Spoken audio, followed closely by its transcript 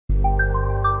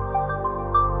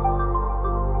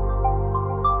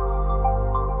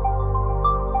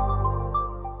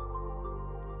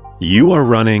You are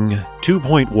running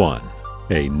 2.1,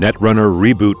 a Netrunner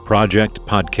Reboot Project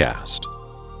podcast.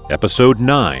 Episode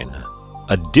 9,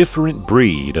 A Different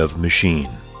Breed of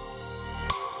Machine.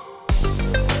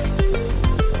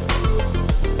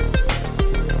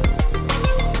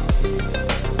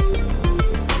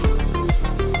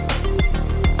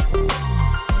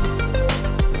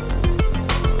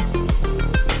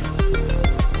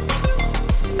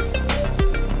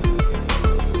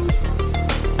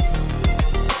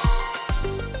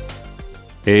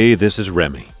 Hey, this is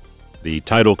Remy. The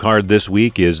title card this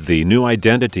week is the new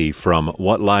identity from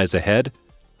What Lies Ahead,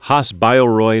 Haas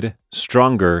Bioroid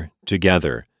Stronger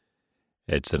Together.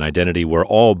 It's an identity where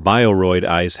all Bioroid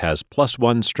ice has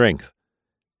 +1 strength.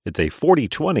 It's a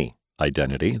 40-20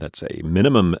 identity, that's a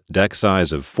minimum deck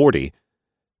size of 40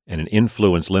 and an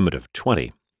influence limit of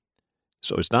 20.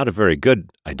 So it's not a very good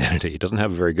identity. It doesn't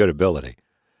have a very good ability.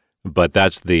 But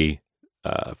that's the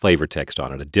flavor text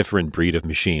on it, a different breed of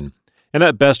machine. And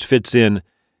that best fits in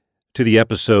to the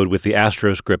episode with the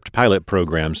AstroScript pilot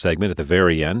program segment at the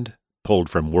very end, pulled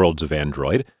from Worlds of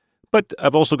Android. But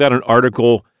I've also got an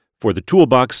article for the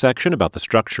Toolbox section about the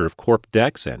structure of Corp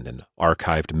decks and an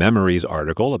Archived Memories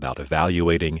article about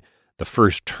evaluating the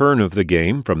first turn of the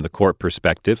game from the Corp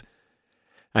perspective.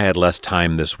 I had less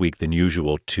time this week than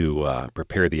usual to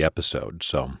prepare the episode,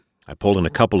 so I pulled in a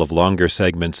couple of longer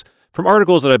segments from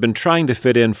articles that I've been trying to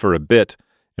fit in for a bit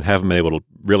and haven't been able to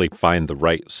really find the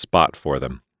right spot for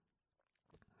them.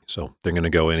 So they're going to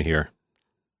go in here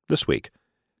this week.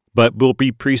 But we'll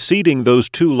be preceding those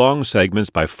 2 long segments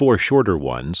by 4 shorter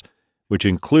ones, which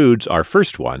includes our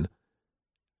first one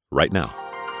right now.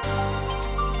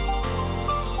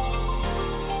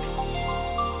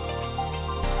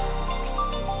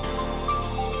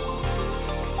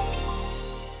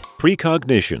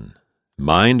 Precognition,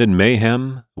 Mind and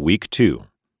Mayhem, Week 2.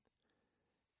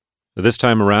 This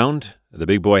time around, the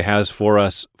big boy has for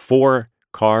us 4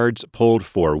 cards pulled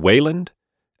for Wayland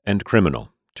and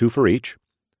Criminal, 2 for each.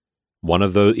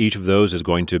 Each of those is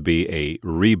going to be a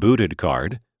rebooted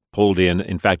card, pulled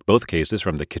in fact, both cases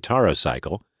from the Kitara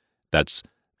cycle. That's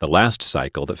the last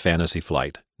cycle that Fantasy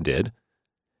Flight did.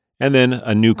 And then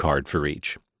a new card for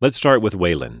each. Let's start with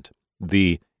Wayland.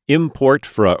 The import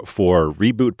for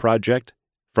Reboot Project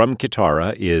from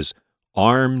Kitara is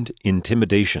Armed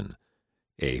Intimidation.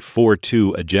 A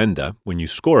 4-2 agenda. When you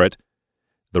score it,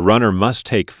 the runner must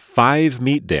take 5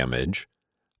 meat damage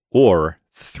or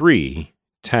 3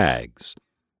 tags.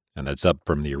 And that's up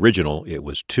from the original, it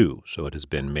was 2, so it has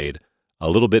been made a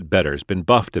little bit better. It's been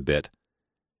buffed a bit.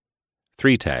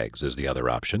 3 tags is the other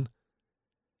option.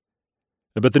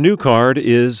 But the new card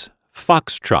is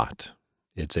Foxtrot.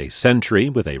 It's a sentry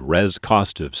with a res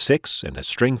cost of 6 and a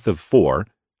strength of 4,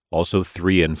 also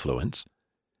 3 influence.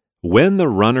 When the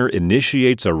runner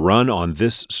initiates a run on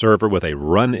this server with a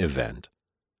run event,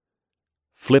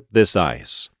 flip this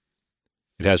ice.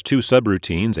 It has 2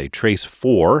 subroutines, a trace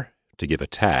 4 to give a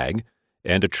tag,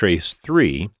 and a trace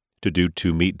 3 to do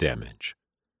 2 meat damage.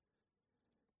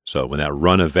 So when that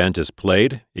run event is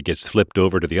played, it gets flipped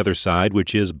over to the other side,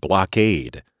 which is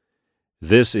Blockade.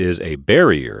 This is a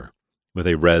barrier with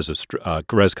a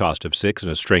res cost of 6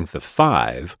 and a strength of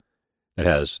 5 that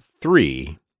has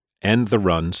 3 and the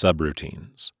run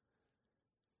subroutines.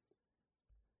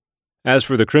 As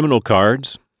for the criminal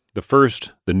cards,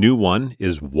 the new one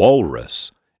is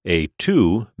Walrus, a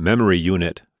 2 memory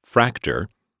unit fractor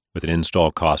with an install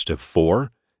cost of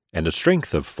 4 and a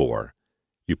strength of 4.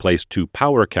 You place 2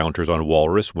 power counters on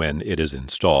Walrus when it is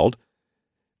installed,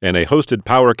 and a hosted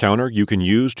power counter you can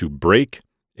use to break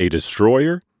a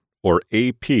destroyer or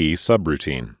AP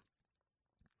subroutine.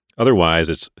 Otherwise,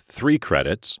 it's 3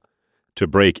 credits to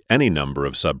break any number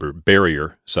of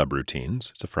barrier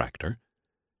subroutines, it's a fractor,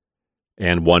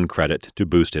 and 1 credit to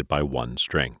boost it by 1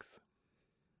 strength.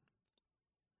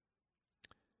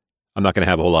 I'm not going to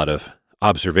have a whole lot of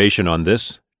observation on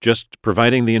this, just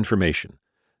providing the information.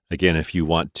 Again, if you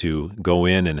want to go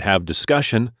in and have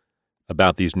discussion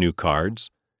about these new cards,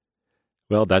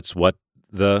 well, that's what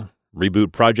the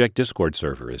Reboot Project Discord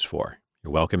server is for.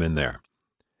 You're welcome in there.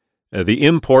 The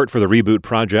import for the Reboot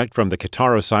Project from the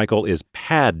Kitara cycle is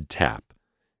Pad Tap.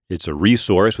 It's a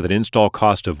resource with an install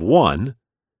cost of 1,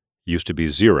 used to be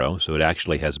 0, so it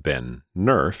actually has been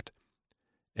nerfed,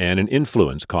 and an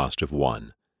influence cost of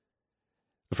 1.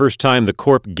 The first time the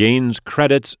Corp gains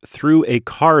credits through a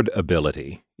card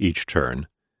ability each turn,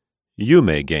 you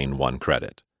may gain 1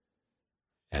 credit.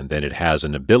 And then it has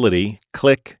an ability,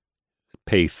 click,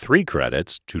 pay 3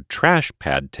 credits to trash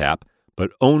Pad Tap,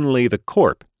 but only the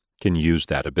Corp can use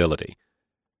that ability.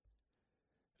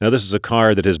 Now, this is a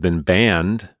card that has been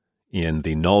banned in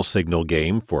the null signal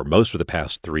game for most of the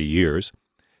past 3 years,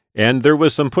 and there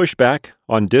was some pushback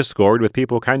on Discord with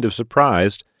people kind of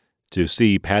surprised to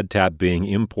see Pad Tap being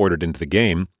imported into the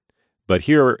game. But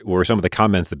here were some of the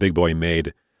comments the big boy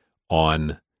made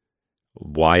on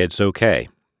why it's okay.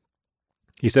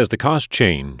 He says the cost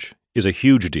change is a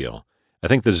huge deal. I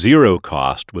think the zero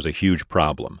cost was a huge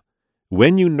problem.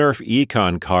 When you nerf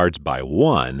econ cards by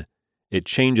 1, it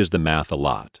changes the math a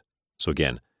lot. So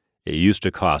again, it used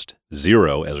to cost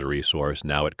 0 as a resource,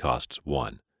 now it costs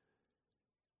 1.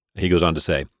 He goes on to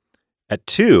say, at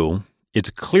 2, it's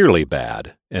clearly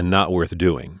bad and not worth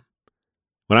doing.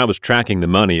 When I was tracking the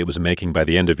money it was making by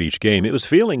the end of each game, it was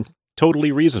feeling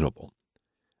totally reasonable.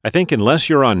 I think unless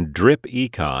you're on Drip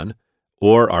Econ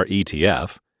or our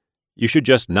ETF, you should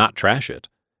just not trash it.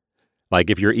 Like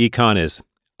if your econ is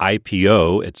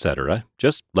IPO, etc.,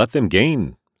 just let them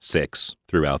gain 6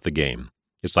 throughout the game.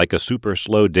 It's like a super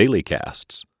slow daily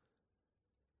casts.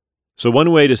 So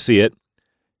one way to see it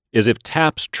is if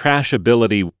Tap's trash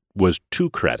ability was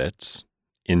 2 credits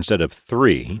instead of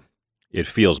 3, it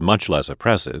feels much less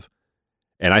oppressive.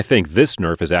 And I think this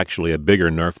nerf is actually a bigger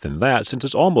nerf than that, since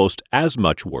it's almost as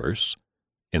much worse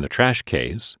in the trash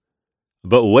case,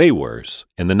 but way worse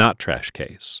in the not trash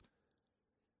case.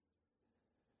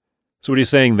 So what he's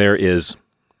saying there is,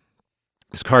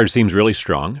 this card seems really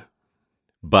strong,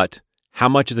 but how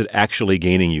much is it actually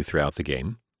gaining you throughout the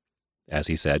game? As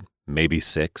he said, maybe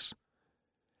 6.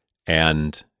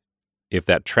 And if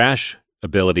that trash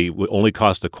ability would only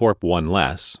cost the corp 1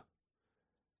 less,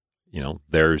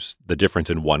 there's the difference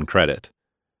in 1 credit.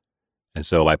 And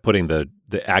so by putting the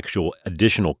actual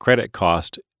additional credit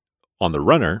cost on the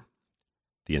runner,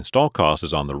 the install cost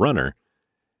is on the runner,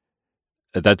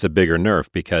 that's a bigger nerf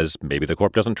because maybe the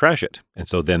corp doesn't trash it. And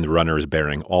so then the runner is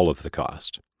bearing all of the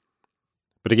cost.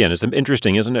 But again, it's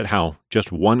interesting, isn't it, how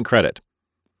just 1 credit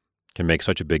can make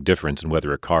such a big difference in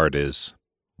whether a card is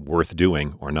worth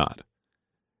doing or not.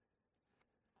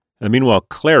 And meanwhile,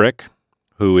 Cleric,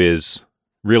 who is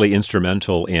really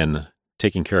instrumental in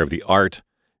taking care of the art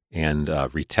and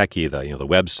Reteki, the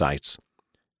websites,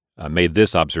 made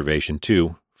this observation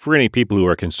too, for any people who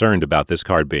are concerned about this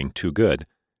card being too good.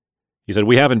 He said,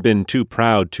 we haven't been too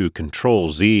proud to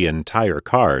Control-Z entire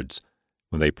cards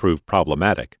when they prove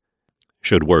problematic,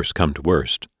 should worse come to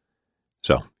worst.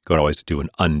 So you could always do an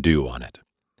undo on it.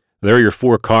 There are your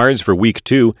 4 cards for Week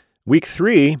 2. Week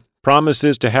 3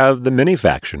 promises to have the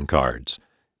mini-faction cards.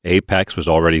 Apex was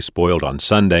already spoiled on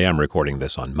Sunday. I'm recording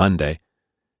this on Monday.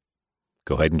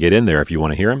 Go ahead and get in there if you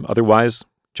want to hear them. Otherwise,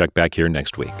 check back here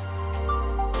next week.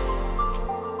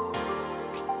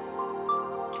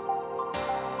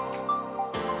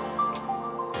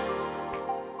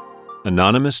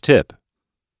 Anonymous tip: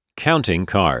 counting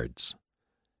cards.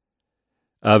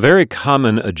 A very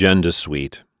common agenda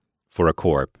suite for a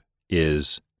corp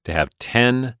is to have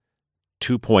 10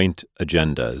 2-point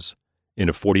agendas in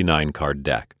a 49-card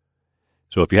deck.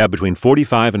 So if you have between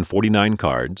 45 and 49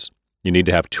 cards, you need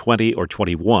to have 20 or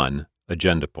 21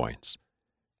 agenda points.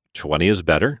 20 is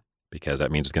better because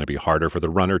that means it's going to be harder for the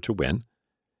runner to win.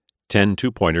 10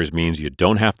 2-pointers means you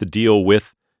don't have to deal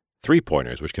with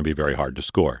 3-pointers, which can be very hard to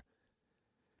score.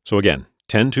 So again,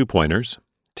 10 2-pointers,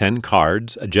 10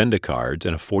 cards, agenda cards,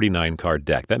 and a 49-card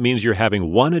deck. That means you're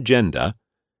having 1 agenda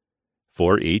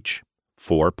for each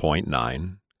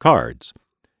 4.9 cards.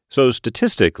 So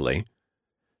statistically,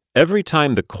 every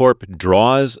time the corp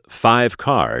draws 5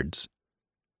 cards,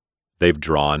 they've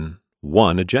drawn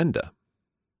 1 agenda.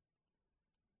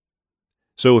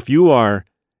 So if you are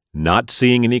not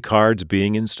seeing any cards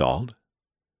being installed,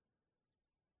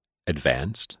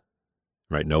 advanced,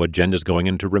 right? No agendas going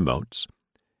into remotes.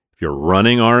 If you're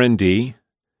running R&D,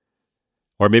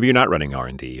 or maybe you're not running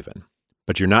R&D even,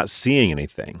 but you're not seeing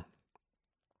anything,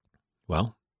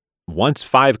 well, once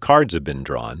 5 cards have been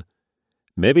drawn,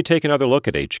 maybe take another look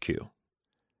at HQ,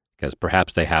 because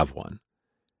perhaps they have one.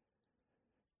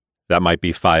 That might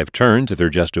be 5 turns if they're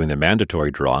just doing the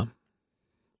mandatory draw,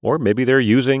 or maybe they're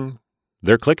using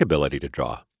their click ability to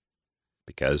draw,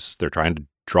 because they're trying to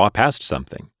draw past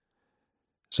something.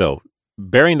 So,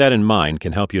 bearing that in mind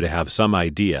can help you to have some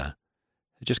idea,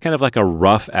 just kind of like a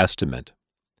rough estimate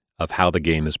of how the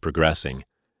game is progressing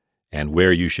and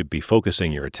where you should be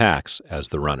focusing your attacks as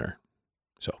the runner.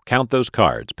 So count those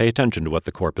cards. Pay attention to what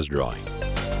the corp is drawing.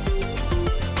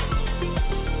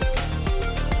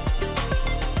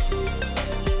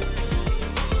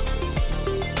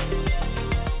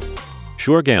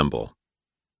 Sure Gamble.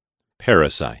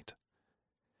 Parasite.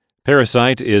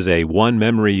 Parasite is a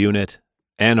 1-memory unit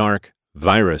Anarch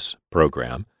virus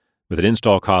program with an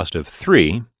install cost of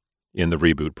 3 in the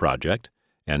Reboot project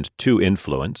and 2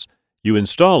 influence. You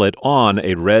install it on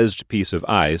a resed piece of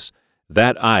ice.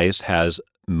 That ice has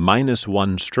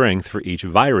 -1 strength for each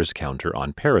virus counter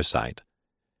on Parasite.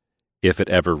 If it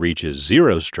ever reaches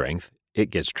 0 strength, it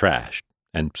gets trashed,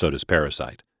 and so does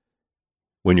Parasite.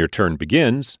 When your turn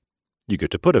begins, you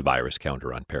get to put a virus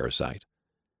counter on Parasite.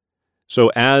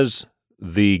 So as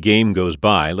the game goes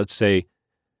by, let's say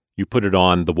you put it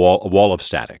on a wall of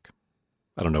static.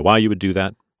 I don't know why you would do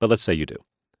that, but let's say you do.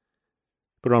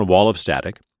 Put it on a wall of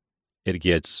static. It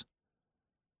gets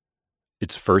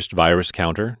its first virus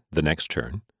counter the next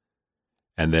turn.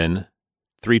 And then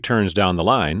 3 turns down the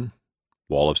line,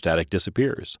 wall of static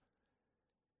disappears.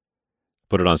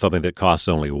 Put it on something that costs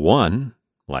only 1,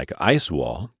 like Ice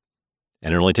Wall,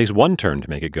 and it only takes 1 turn to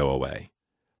make it go away.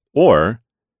 Or,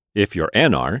 if you're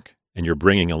Anarch and you're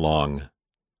bringing along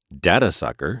Data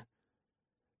Sucker,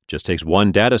 just takes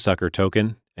 1 Data Sucker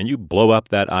token and you blow up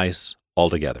that ice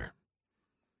altogether.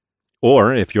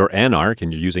 Or, if you're Anarch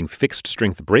and you're using fixed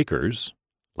strength breakers,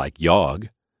 like Yogg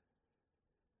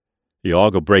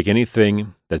will break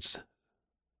anything that's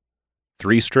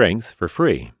 3 strength for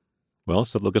free. Well,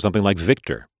 so look at something like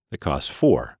Victor that costs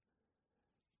 4.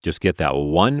 Just get that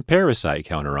 1 Parasite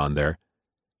counter on there,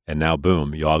 and now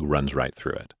boom, Yogg runs right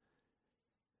through it.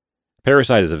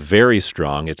 Parasite is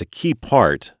it's a key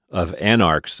part of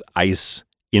Anarch's ice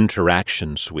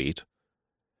interaction suite.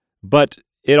 But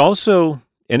it also,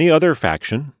 any other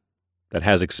faction that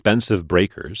has expensive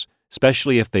breakers,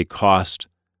 especially if they cost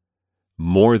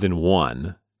more than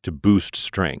 1 to boost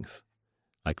strength,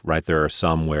 like right there are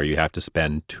some where you have to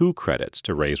spend 2 credits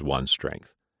to raise 1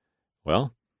 strength.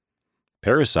 Well,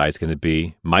 Parasite's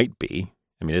might be,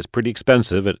 it's pretty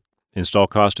expensive at install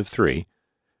cost of 3,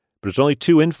 but it's only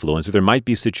 2 influence, or there might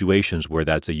be situations where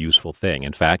that's a useful thing.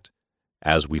 In fact,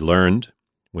 as we learned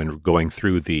when going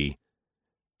through the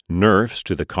nerfs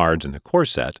to the cards in the core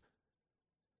set,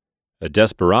 a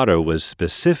Desperado was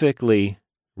specifically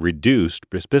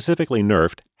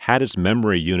nerfed, had its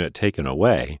memory unit taken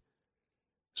away,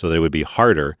 so that it would be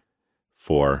harder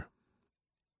for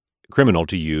Criminal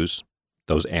to use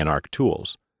those Anarch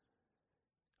tools.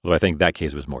 Although I think that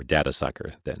case was more Data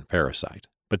Sucker than Parasite.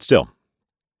 But still,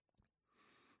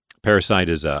 Parasite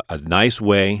is a nice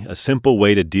way, a simple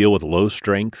way to deal with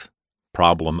low-strength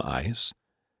problem ice,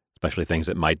 especially things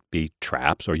that might be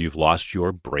traps or you've lost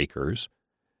your breakers.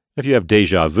 If you have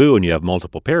Deja Vu and you have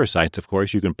multiple Parasites, of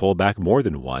course, you can pull back more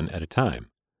than 1 at a time.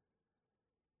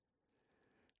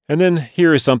 And then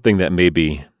here is something that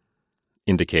maybe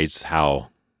indicates how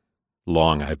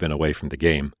long I've been away from the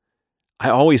game. I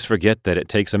always forget that it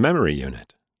takes a memory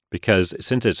unit, because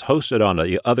since it's hosted on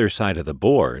the other side of the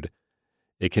board,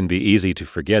 it can be easy to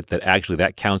forget that actually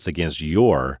that counts against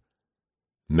your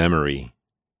memory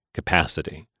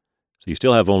capacity. So you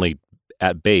still have only,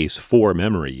 at base, 4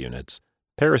 memory units.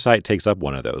 Parasite takes up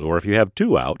 1 of those, or if you have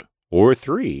 2 out, or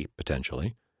 3,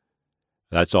 potentially,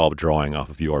 that's all drawing off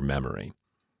of your memory.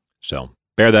 So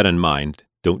bear that in mind.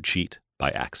 Don't cheat by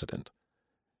accident.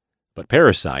 But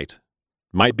Parasite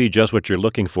might be just what you're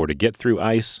looking for to get through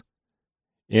ice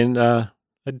in a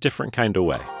different kind of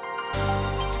way.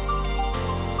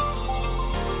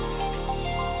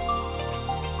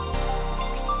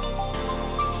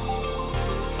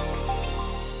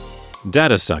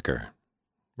 Data Sucker.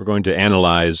 We're going to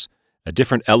analyze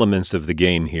different elements of the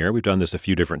game here. We've done this a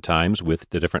few different times with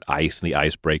the different ice and the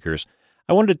icebreakers.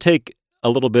 I wanted to take a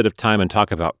little bit of time and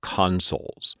talk about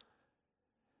consoles.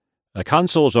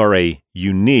 Consoles are a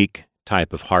unique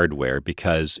type of hardware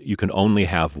because you can only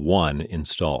have 1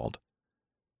 installed.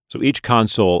 So each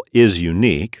console is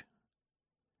unique,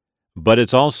 but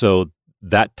it's also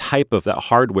that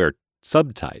hardware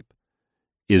subtype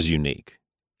is unique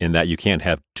in that you can't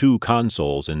have 2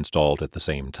 consoles installed at the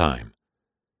same time.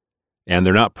 And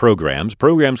they're not programs.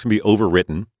 Programs can be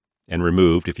overwritten and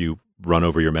removed if you run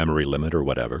over your memory limit or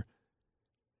whatever.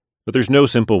 But there's no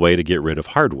simple way to get rid of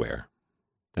hardware,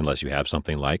 unless you have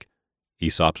something like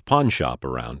Aesop's Pawn Shop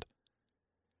around.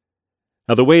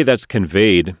 Now, the way that's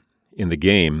conveyed in the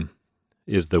game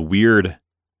is the weird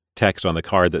text on the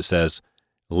card that says,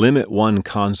 limit 1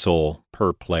 console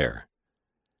per player.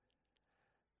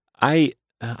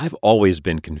 I've always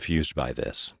been confused by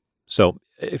this. So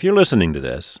if you're listening to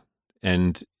this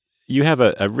and you have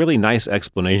a really nice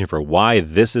explanation for why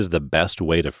this is the best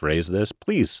way to phrase this,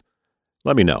 please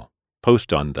let me know.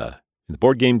 Post on in the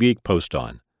Board Game Geek, post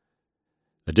on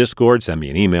the Discord, send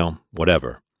me an email,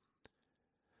 whatever.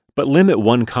 But limit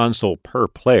 1 console per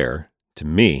player, to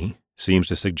me, seems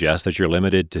to suggest that you're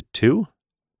limited to 2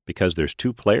 because there's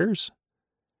 2 players.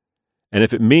 And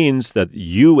if it means that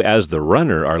you as the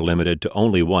runner are limited to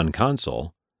only 1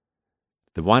 console,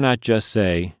 then why not just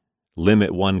say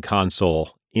limit one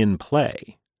console in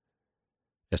play.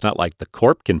 It's not like the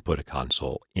Corp can put a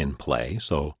console in play,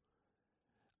 so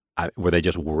were they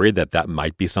just worried that that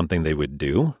might be something they would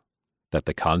do? That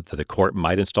the Corp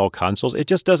might install consoles? It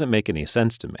just doesn't make any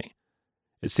sense to me.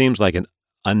 It seems like an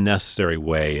unnecessary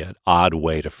way, an odd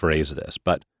way to phrase this,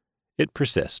 but it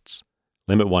persists.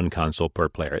 Limit one console per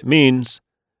player. It means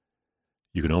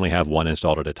you can only have one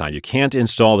installed at a time. You can't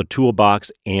install the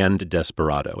Toolbox and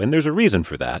Desperado. And there's a reason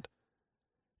for that.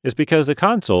 It's because the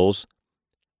consoles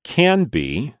can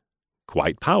be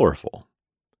quite powerful.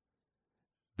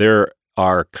 There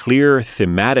are clear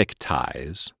thematic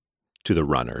ties to the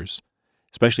runners,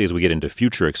 especially as we get into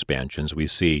future expansions. We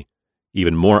see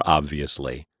even more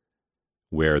obviously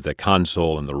where the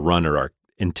console and the runner are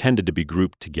intended to be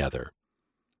grouped together.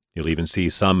 You'll even see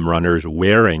some runners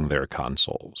wearing their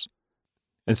consoles.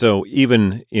 And so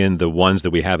even in the ones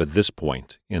that we have at this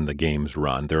point in the game's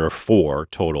run, there are 4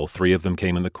 total. 3 of them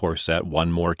came in the core set.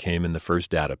 1 more came in the first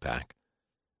data pack.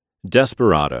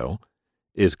 Desperado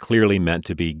is clearly meant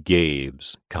to be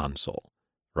Gabe's console,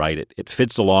 right? It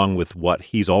fits along with what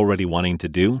he's already wanting to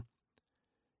do.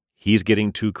 He's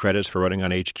getting 2 credits for running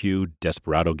on HQ.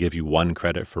 Desperado gives you 1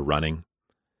 credit for running.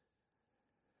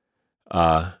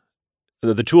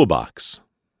 The Toolbox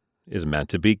is meant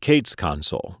to be Kate's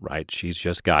console, right? She's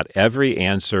just got every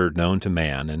answer known to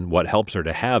man, and what helps her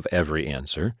to have every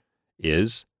answer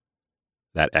is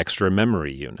that extra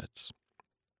memory units,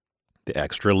 the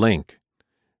extra link,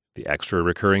 the extra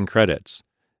recurring credits.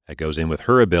 That goes in with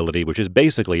her ability, which is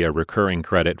basically a recurring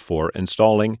credit for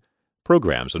installing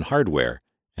programs and hardware.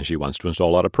 And she wants to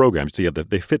install a lot of programs. So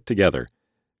they fit together.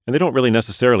 And they don't really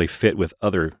necessarily fit with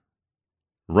other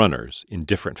runners in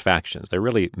different factions. They're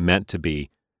really meant to be,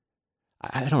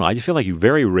 I don't know, I just feel like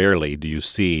very rarely do you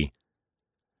see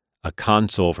a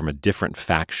console from a different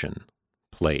faction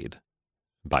played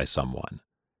by someone.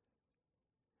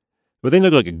 But then you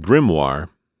look at Grimoire,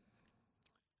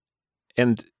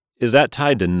 and is that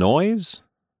tied to noise?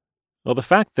 Well, the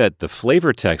fact that the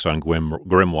flavor text on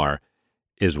Grimoire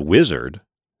is Wizard,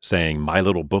 saying My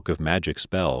Little Book of Magic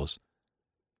Spells,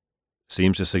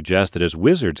 seems to suggest that it's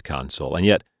Wizard's console, and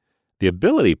yet the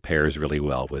ability pairs really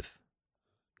well with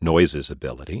Noise's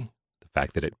ability, the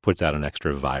fact that it puts out an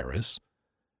extra virus.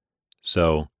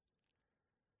 So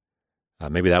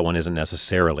maybe that one isn't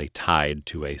necessarily tied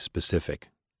to a specific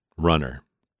runner.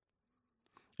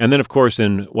 And then, of course,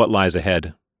 in What Lies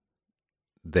Ahead,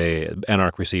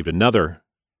 Anarch received another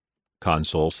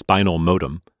console, Spinal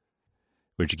Modem,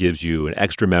 which gives you an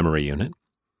extra memory unit,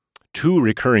 2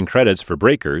 recurring credits for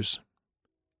breakers,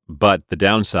 but the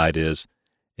downside is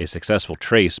a successful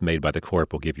trace made by the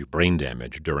Corp will give you brain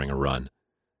damage during a run.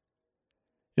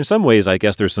 In some ways, I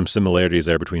guess there's some similarities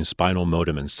there between Spinal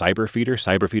Modem and Cyberfeeder.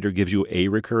 Cyberfeeder gives you a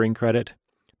recurring credit.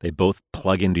 They both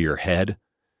plug into your head.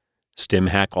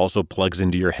 StimHack also plugs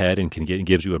into your head and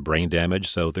gives you a brain damage.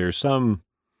 So there's some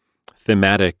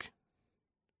thematic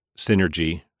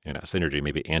synergy,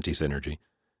 maybe anti-synergy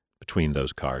between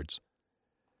those cards.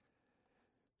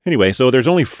 Anyway, so there's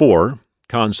only 4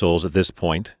 consoles at this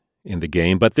point in the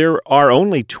game, but there are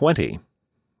only 20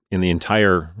 in the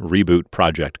entire Reboot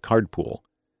Project card pool.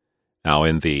 Now,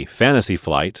 in the Fantasy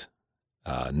Flight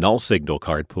Null Signal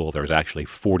card pool, there's actually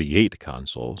 48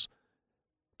 consoles,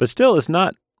 but still it's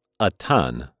not a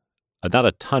ton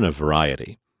of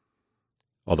variety.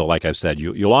 Although, like I've said,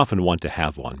 you'll often want to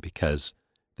have one because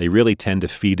they really tend to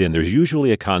feed in. There's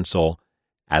usually a console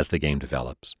as the game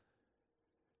develops.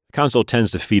 The console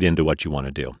tends to feed into what you want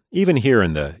to do, even here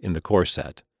in the core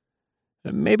set.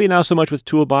 Maybe not so much with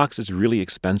Toolbox, it's really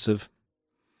expensive.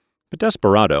 But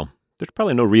Desperado, there's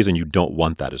probably no reason you don't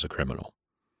want that as a criminal.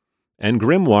 And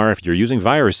Grimoire, if you're using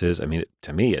viruses,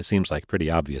 to me, it seems like a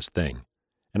pretty obvious thing.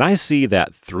 And I see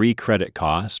that 3 credit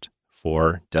cost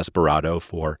for Desperado,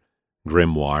 for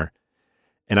Grimoire,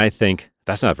 and I think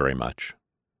that's not very much.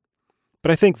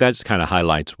 But I think that kind of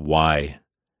highlights why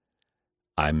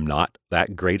I'm not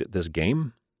that great at this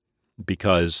game,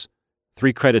 because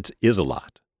 3 credits is a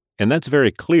lot. And that's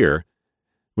very clear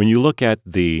when you look at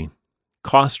the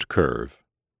cost curve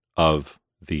of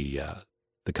the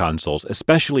consoles,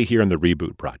 especially here in the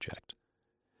Reboot Project.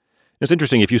 It's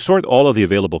interesting, if you sort all of the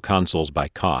available consoles by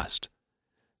cost,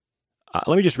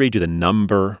 let me just read you the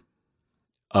number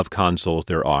of consoles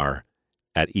there are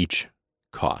at each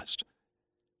cost.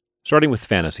 Starting with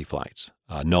Fantasy Flights,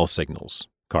 Null Signals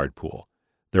card pool.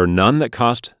 There are none that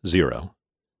cost 0,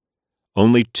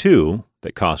 only 2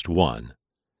 that cost 1.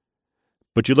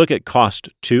 But you look at cost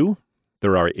 2,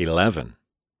 there are 11.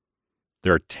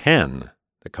 There are 10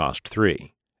 that cost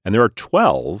 3. And there are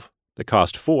 12 that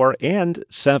cost 4 and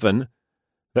 7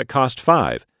 that cost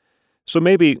 5. So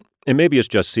maybe it's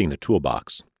just seeing the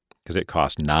toolbox, because it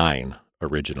cost 9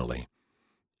 originally,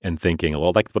 and thinking,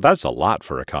 well, that's a lot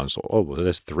for a console. Oh, well,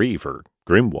 there's 3 for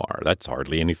Grimoire. That's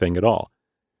hardly anything at all.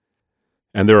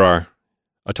 And there are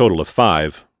a total of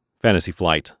 5 Fantasy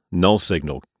Flight Null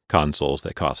Signal consoles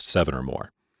that cost 7 or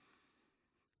more.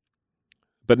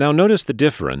 But now notice the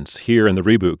difference here in the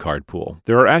reboot card pool.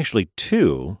 There are actually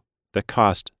 2 that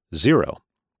cost 0.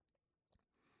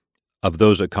 Of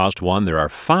those that cost 1, there are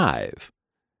 5.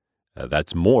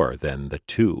 That's more than the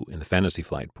 2 in the Fantasy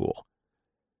Flight pool.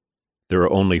 There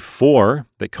are only 4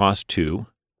 that cost 2,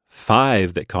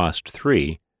 5 that cost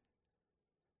 3,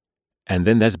 and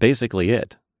then that's basically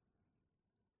it.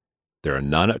 There are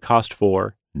none at cost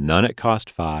 4, none at cost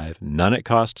 5, none at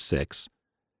cost 6,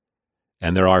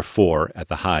 and there are 4 at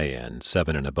the high end,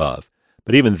 7 and above.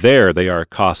 But even there, they are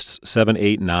costs 7,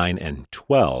 8, 9, and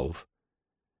 12,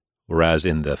 whereas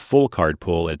in the full card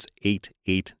pool, it's 8,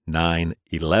 8, 9,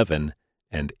 11,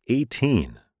 and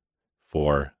 18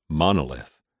 for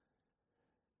Monolith.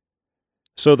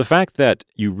 So the fact that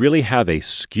you really have a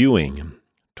skewing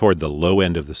toward the low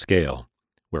end of the scale,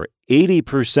 where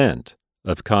 80%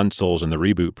 of consoles in the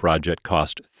Reboot project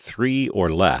cost 3 or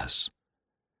less,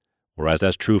 whereas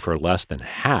that's true for less than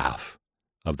half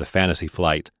of the Fantasy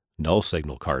Flight Null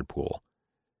Signal card pool,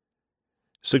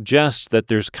 suggests that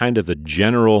there's kind of a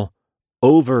general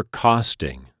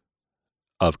overcosting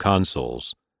of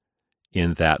consoles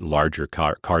in that larger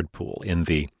card pool, in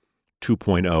the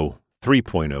 2.0,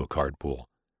 3.0 card pool,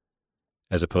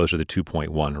 as opposed to the 2.1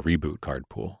 Reboot card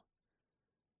pool.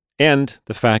 And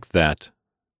the fact that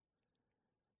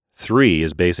 3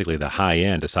 is basically the high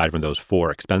end, aside from those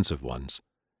 4 expensive ones,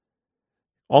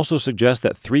 also suggests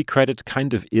that 3 credits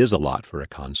kind of is a lot for a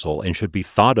console and should be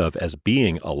thought of as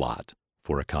being a lot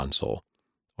for a console.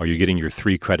 Are you getting your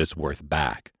 3 credits worth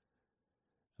back?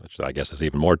 Which I guess is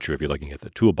even more true if you're looking at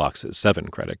the toolbox's 7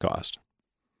 credit cost.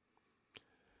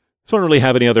 So I don't really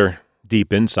have any other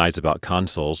deep insights about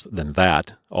consoles than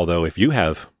that, although if you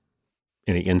have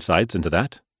any insights into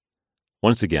that,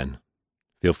 once again,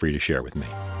 feel free to share with me.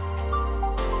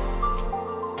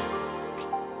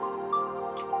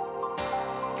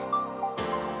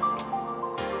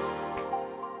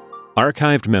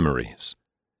 Archived Memories.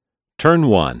 Turn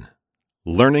 1.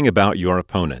 Learning about your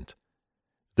opponent.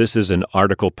 This is an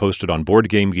article posted on Board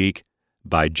Game Geek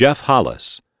by Jeff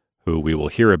Hollis, who we will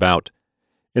hear about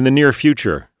in the near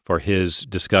future for his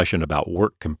discussion about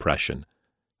work compression.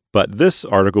 But this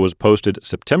article was posted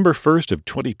September 1st of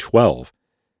 2012,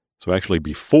 so actually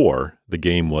before the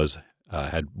game was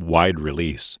had wide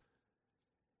release.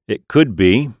 It could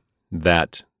be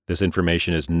that this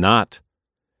information is not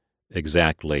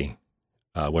exactly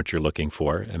what you're looking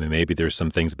for. I mean, maybe there's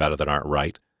some things about it that aren't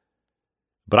right.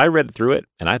 But I read through it,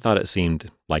 and I thought it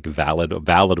seemed like a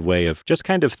valid way of just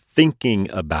kind of thinking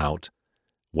about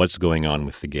what's going on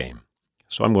with the game.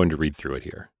 So I'm going to read through it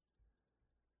here.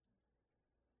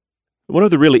 One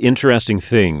of the really interesting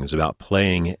things about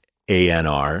playing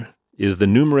ANR is the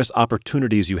numerous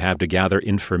opportunities you have to gather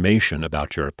information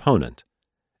about your opponent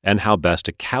and how best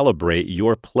to calibrate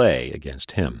your play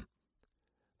against him.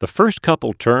 The first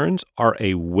couple turns are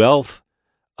a wealth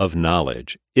of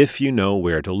knowledge if you know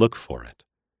where to look for it.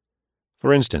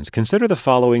 For instance, consider the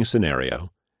following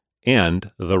scenario and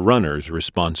the runner's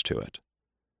response to it.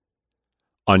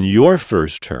 On your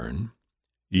first turn,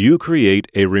 you create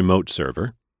a remote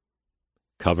server,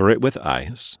 cover it with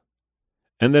ice,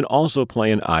 and then also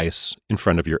play an ice in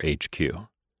front of your HQ.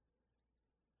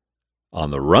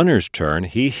 On the runner's turn,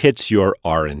 he hits your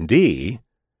R&D,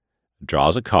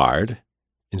 draws a card,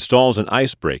 installs an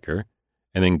icebreaker,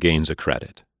 and then gains a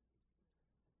credit.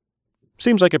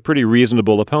 Seems like a pretty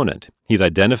reasonable opponent. He's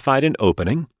identified an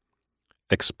opening,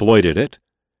 exploited it,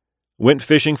 went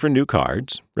fishing for new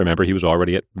cards. Remember, he was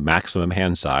already at maximum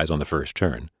hand size on the first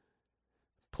turn.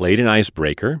 Played an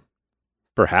icebreaker.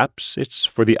 Perhaps it's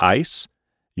for the ice.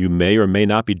 You may or may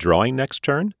not be drawing next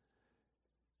turn.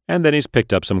 And then he's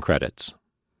picked up some credits.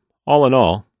 All in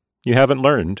all, you haven't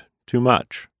learned too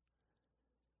much.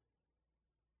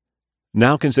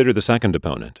 Now consider the second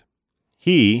opponent.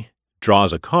 He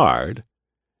draws a card,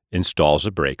 installs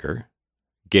a breaker,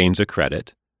 gains a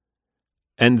credit,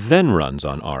 and then runs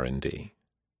on R&D.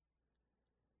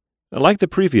 Like the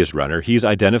previous runner, he's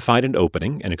identified an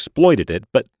opening and exploited it,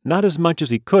 but not as much as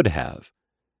he could have.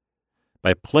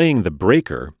 By playing the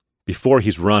breaker before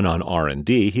he's run on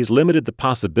R&D, he's limited the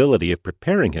possibility of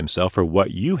preparing himself for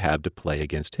what you have to play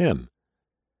against him.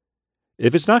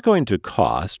 If it's not going to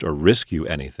cost or risk you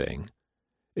anything,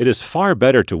 it is far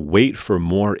better to wait for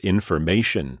more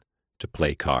information to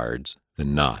play cards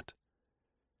than not.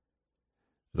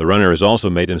 The runner has also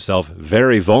made himself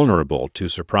very vulnerable to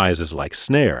surprises like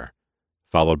snare,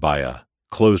 followed by a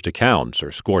closed accounts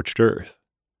or scorched earth.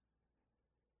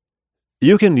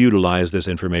 You can utilize this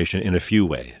information in a few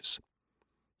ways.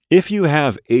 If you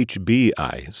have HB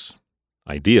ice,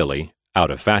 ideally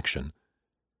out of faction,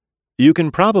 you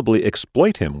can probably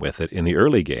exploit him with it in the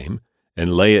early game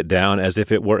and lay it down as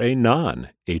if it were a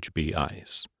non-HB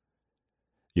ice.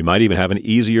 You might even have an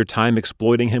easier time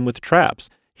exploiting him with traps.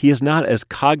 He is not as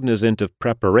cognizant of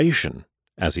preparation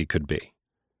as he could be.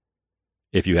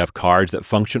 If you have cards that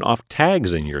function off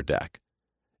tags in your deck,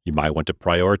 you might want to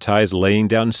prioritize laying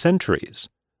down sentries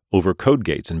over code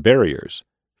gates and barriers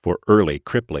for early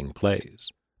crippling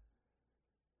plays.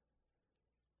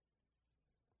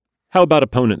 How about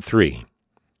opponent 3?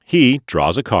 He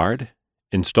draws a card,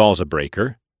 installs a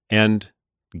breaker, and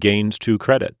gains 2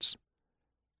 credits.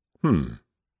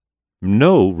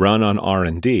 No run on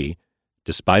R&D,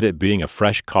 despite it being a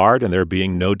fresh card and there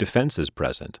being no defenses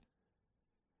present.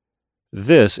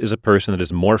 This is a person that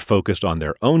is more focused on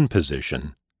their own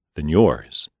position than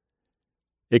yours.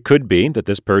 It could be that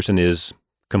this person is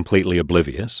completely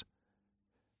oblivious,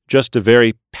 just a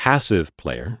very passive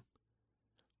player,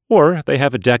 or they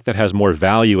have a deck that has more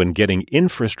value in getting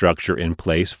infrastructure in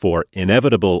place for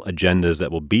inevitable agendas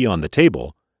that will be on the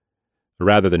table,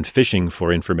 rather than fishing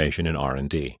for information in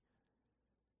R&D.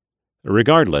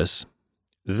 Regardless,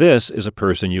 this is a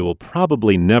person you will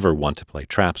probably never want to play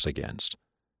traps against.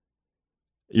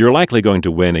 You're likely going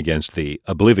to win against the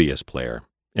oblivious player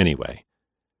anyway.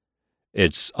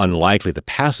 It's unlikely the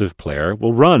passive player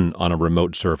will run on a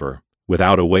remote server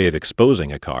without a way of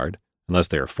exposing a card, unless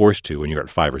they are forced to when you're at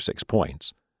 5 or 6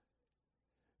 points.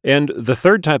 And the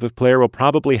third type of player will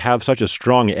probably have such a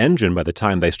strong engine by the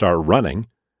time they start running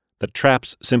that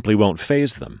traps simply won't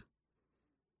faze them.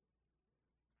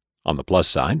 On the plus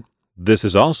side, this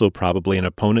is also probably an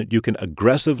opponent you can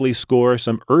aggressively score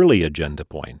some early agenda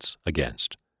points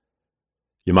against.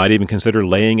 You might even consider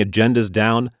laying agendas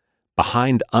down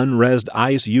behind unresed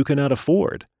ice you cannot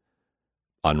afford.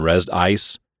 Unresed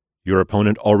ice your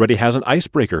opponent already has an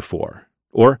icebreaker for,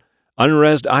 or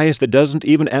unresed ice that doesn't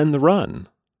even end the run.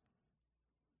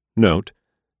 Note,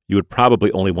 you would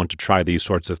probably only want to try these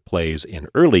sorts of plays in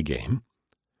early game,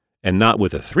 and not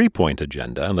with a 3-point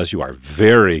agenda unless you are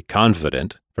very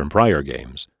confident from prior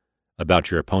games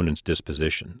about your opponent's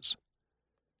dispositions.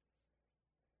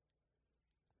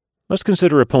 Let's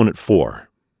consider opponent 4.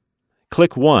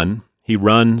 Click 1, he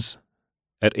runs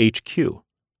at HQ.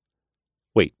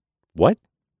 Wait, what?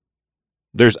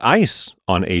 There's ice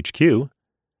on HQ,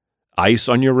 ice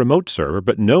on your remote server,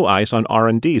 but no ice on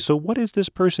R&D, so what is this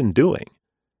person doing?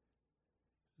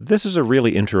 This is a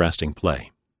really interesting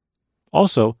play.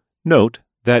 Also, note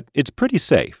that it's pretty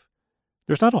safe.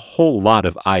 There's not a whole lot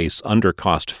of ice under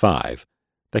cost 5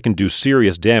 that can do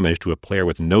serious damage to a player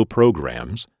with no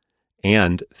programs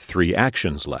and 3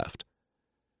 actions left.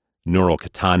 Neural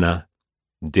Katana,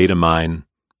 Data Mine,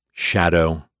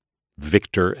 Shadow,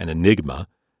 Victor, and Enigma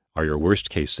are your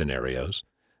worst-case scenarios,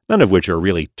 none of which are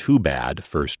really too bad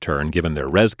first turn given their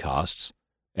res costs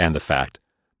and the fact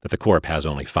that the corp has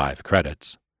only 5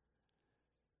 credits.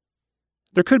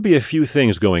 There could be a few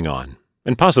things going on,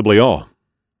 and possibly all.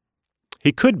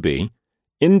 He could be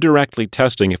indirectly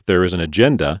testing if there is an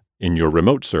agenda in your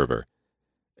remote server,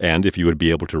 and if you would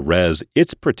be able to res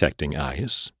its protecting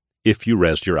ice if you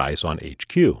resed your ice on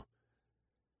HQ.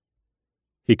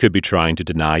 He could be trying to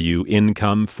deny you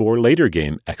income for later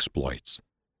game exploits.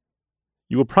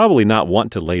 You will probably not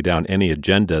want to lay down any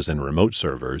agendas in remote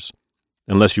servers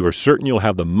unless you are certain you'll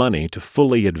have the money to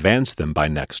fully advance them by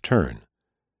next turn.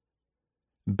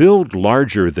 Build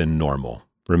larger than normal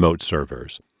remote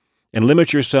servers and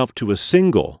limit yourself to a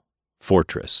single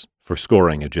fortress for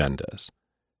scoring agendas.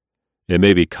 It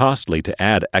may be costly to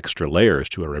add extra layers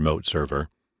to a remote server,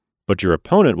 but your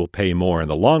opponent will pay more in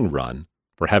the long run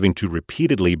for having to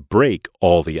repeatedly break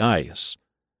all the ice,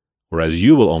 whereas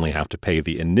you will only have to pay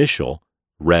the initial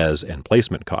res and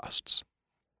placement costs.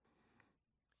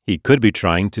 He could be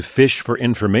trying to fish for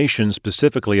information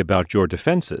specifically about your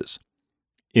defenses,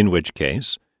 in which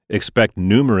case expect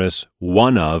numerous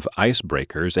 1-of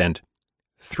icebreakers and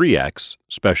 3x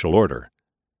special order.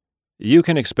 You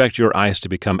can expect your ice to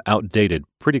become outdated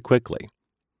pretty quickly.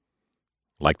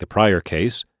 Like the prior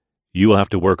case, you will have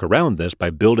to work around this by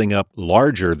building up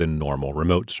larger than normal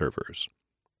remote servers.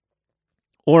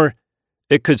 Or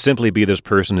it could simply be this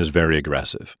person is very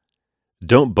aggressive.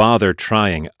 Don't bother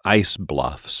trying ice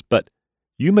bluffs, but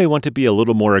you may want to be a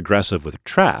little more aggressive with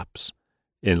traps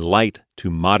in light to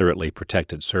moderately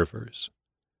protected servers.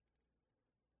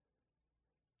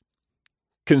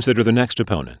 Consider the next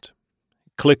opponent.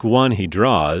 Click 1 he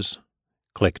draws,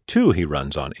 click 2 he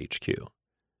runs on HQ.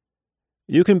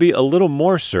 You can be a little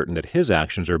more certain that his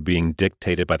actions are being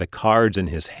dictated by the cards in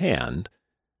his hand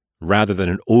rather than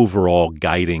an overall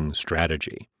guiding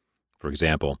strategy. For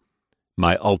example,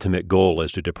 my ultimate goal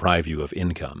is to deprive you of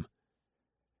income.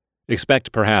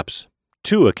 Expect perhaps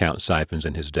 2 account siphons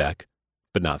in his deck,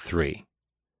 but not 3.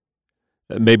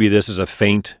 Maybe this is a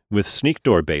feint with Sneak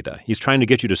Door Beta. He's trying to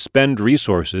get you to spend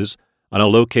resources on a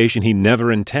location he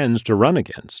never intends to run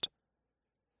against.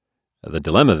 The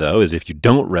dilemma, though, is if you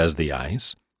don't res the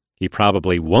ice, he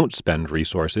probably won't spend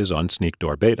resources on Sneak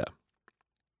Door Beta.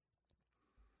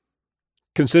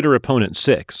 Consider opponent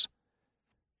 6.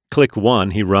 Click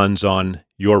 1 he runs on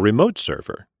your remote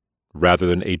server rather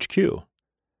than HQ.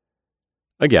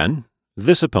 Again,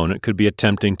 this opponent could be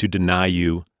attempting to deny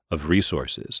you of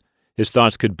resources. His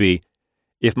thoughts could be,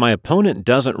 if my opponent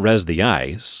doesn't res the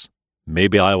ice,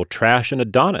 maybe I will trash an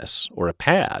Adonis or a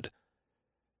pad.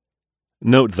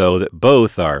 Note, though, that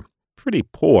both are pretty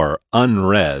poor,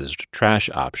 unresed trash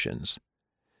options.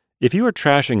 If you are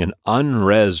trashing an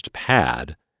unresed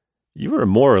pad, you are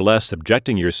more or less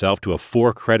subjecting yourself to a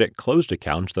 4-credit closed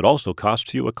account that also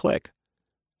costs you a click.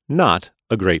 Not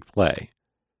a great play.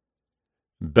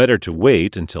 Better to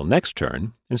wait until next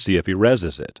turn and see if he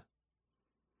reses it.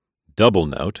 Double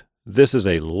note, this is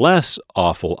a less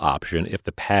awful option if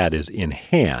the pad is in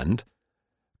hand,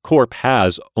 Corp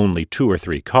has only 2 or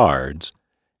 3 cards,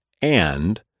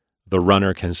 and the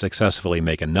runner can successfully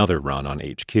make another run on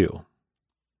HQ.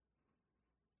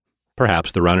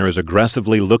 Perhaps the runner is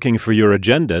aggressively looking for your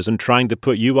agendas and trying to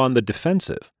put you on the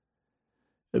defensive.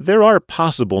 There are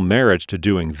possible merits to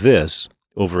doing this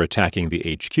over attacking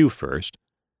the HQ first,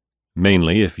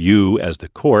 mainly if you, as the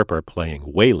Corp, are playing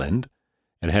Wayland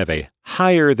and have a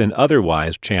higher than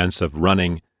otherwise chance of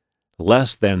running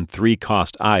less than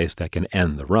 3-cost ice that can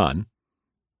end the run,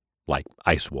 like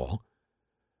Ice Wall.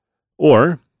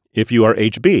 Or if you are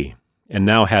HB and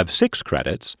now have 6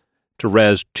 credits to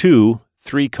res 2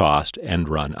 3-cost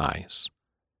end-run ice.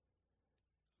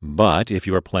 But if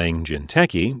you are playing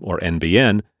Jinteki or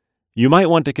NBN, you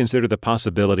might want to consider the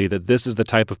possibility that this is the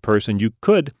type of person you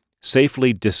could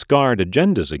safely discard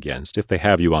agendas against if they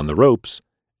have you on the ropes,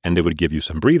 and it would give you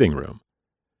some breathing room.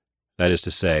 That is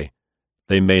to say,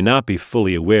 they may not be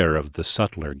fully aware of the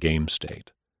subtler game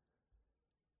state.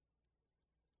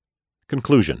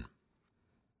 Conclusion.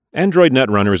 Android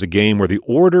Netrunner is a game where the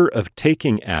order of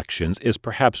taking actions is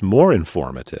perhaps more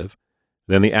informative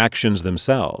than the actions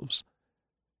themselves.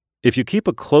 If you keep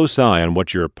a close eye on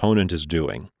what your opponent is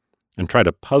doing and try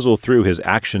to puzzle through his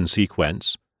action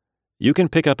sequence, you can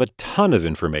pick up a ton of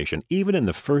information even in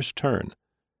the first turn.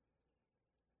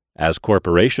 As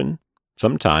corporation,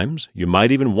 sometimes you might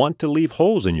even want to leave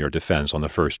holes in your defense on the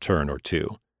first turn or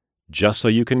 2, just so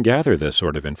you can gather this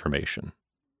sort of information.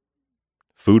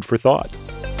 Food for thought.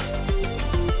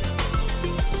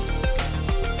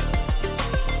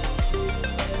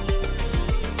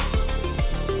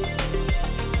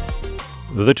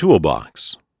 The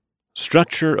Toolbox.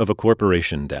 Structure of a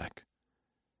Corporation Deck.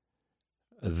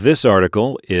 This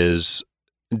article is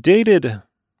dated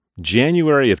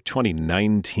January of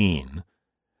 2019,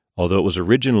 although it was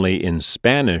originally in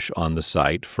Spanish on the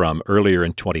site from earlier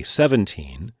in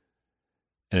 2017,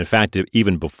 and in fact,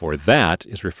 even before that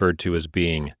is referred to as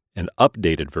being an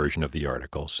updated version of the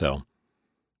article, so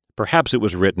perhaps it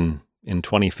was written in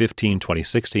 2015,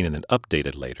 2016, and then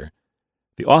updated later.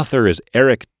 The author is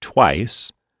Eric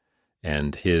Twice,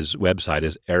 and his website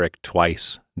is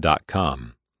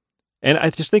erictwice.com. And I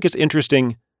just think it's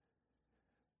interesting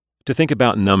to think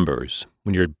about numbers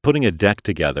when you're putting a deck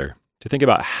together, to think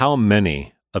about how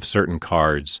many of certain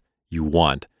cards you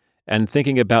want, and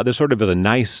thinking about this sort of as a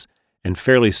nice and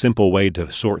fairly simple way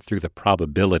to sort through the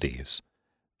probabilities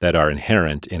that are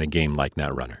inherent in a game like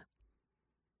Netrunner.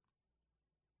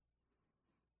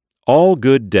 All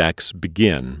good decks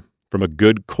begin from a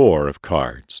good core of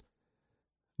cards.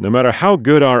 No matter how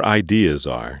good our ideas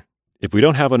are, if we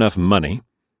don't have enough money,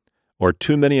 or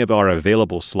too many of our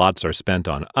available slots are spent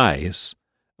on ice,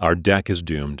 our deck is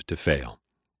doomed to fail.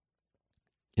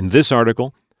 In this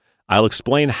article, I'll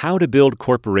explain how to build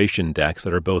corporation decks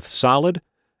that are both solid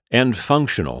and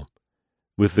functional,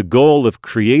 with the goal of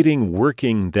creating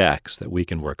working decks that we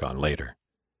can work on later.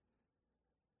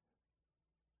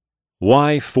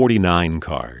 Why 49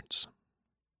 cards?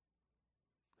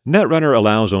 Netrunner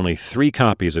allows only 3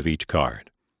 copies of each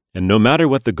card, and no matter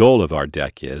what the goal of our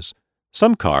deck is,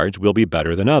 some cards will be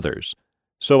better than others,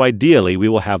 so ideally we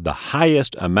will have the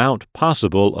highest amount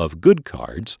possible of good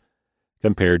cards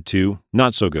compared to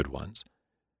not-so-good ones.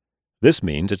 This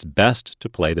means it's best to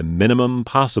play the minimum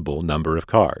possible number of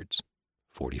cards,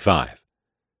 45.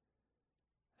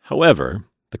 However,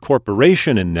 the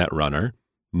corporation in Netrunner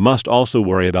must also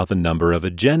worry about the number of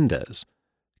agendas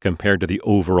compared to the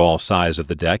overall size of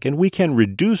the deck, and we can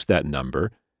reduce that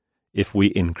number if we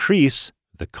increase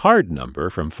the card number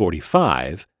from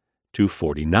 45 to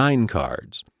 49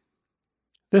 cards.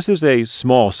 This is a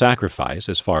small sacrifice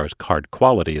as far as card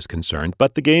quality is concerned,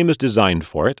 but the game is designed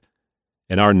for it,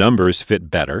 and our numbers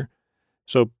fit better,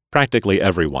 so practically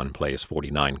everyone plays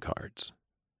 49 cards.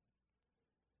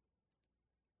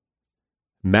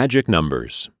 Magic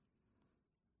numbers.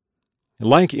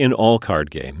 Like in all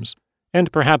card games,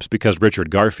 and perhaps because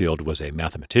Richard Garfield was a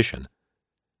mathematician,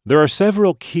 there are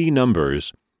several key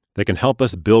numbers that can help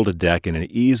us build a deck in an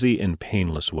easy and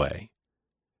painless way.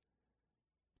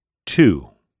 2.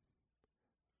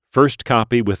 First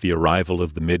copy with the arrival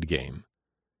of the mid-game.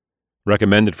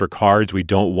 Recommended for cards we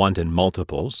don't want in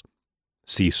multiples,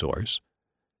 see source.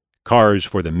 Cards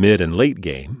for the mid and late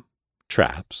game,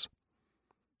 traps.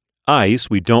 Ice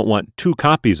we don't want 2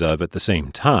 copies of at the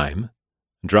same time,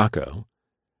 Draco.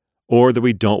 Or that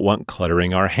we don't want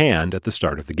cluttering our hand at the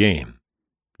start of the game,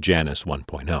 Janus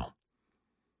 1.0.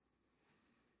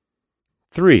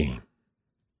 3.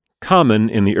 Common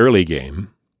in the early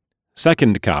game,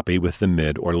 second copy with the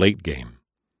mid or late game.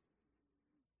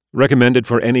 Recommended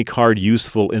for any card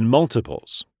useful in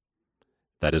multiples.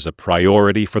 That is a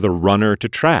priority for the runner to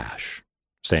trash,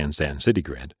 San City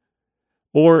Grid,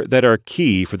 or that are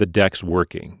key for the deck's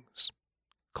workings,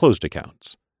 closed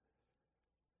accounts.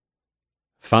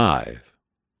 5.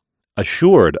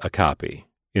 Assured a copy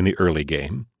in the early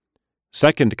game,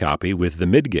 second copy with the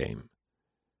mid-game.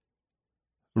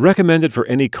 Recommended for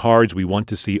any cards we want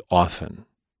to see often,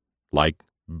 like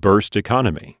Burst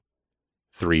Economy,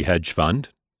 3 Hedge Fund,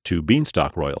 2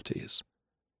 Beanstalk Royalties.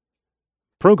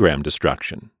 Program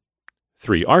Destruction,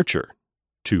 3 Archer,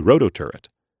 2 Rototurret.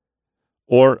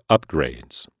 Or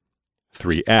Upgrades,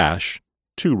 3 Ash,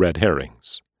 2 Red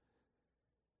Herrings.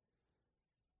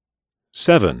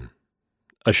 7.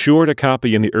 Assured a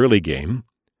copy in the early game,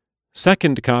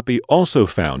 second copy also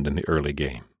found in the early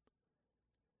game.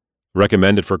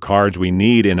 Recommended for cards we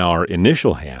need in our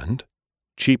initial hand,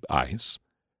 cheap ice,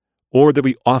 or that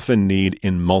we often need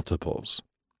in multiples,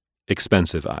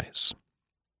 expensive ice.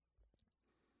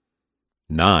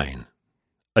 9.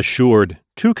 Assured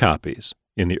 2 copies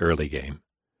in the early game,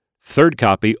 third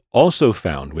copy also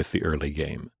found with the early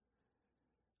game.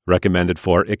 Recommended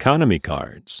for economy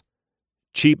cards,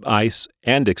 cheap ice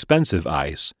and expensive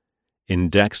ice in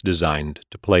decks designed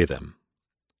to play them.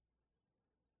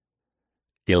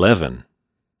 11.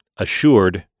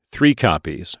 Assured 3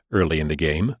 copies early in the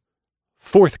game,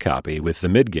 fourth copy with the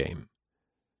mid-game.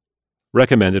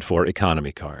 Recommended for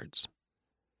economy cards.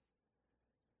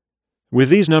 With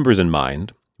these numbers in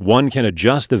mind, one can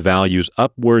adjust the values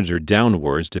upwards or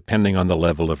downwards depending on the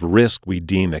level of risk we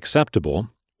deem acceptable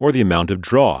or the amount of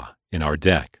draw in our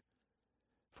deck.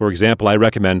 For example, I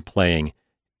recommend playing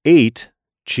 8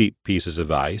 cheap pieces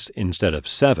of ice instead of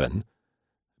 7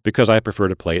 because I prefer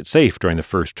to play it safe during the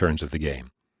first turns of the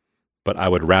game. But I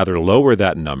would rather lower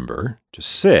that number to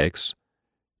 6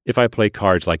 if I play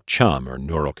cards like Chum or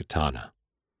Noro Katana.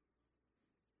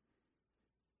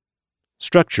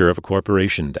 Structure of a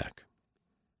corporation deck.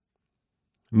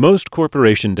 Most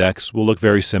corporation decks will look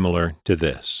very similar to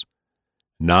this: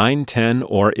 9, 10,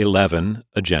 or 11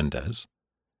 agendas,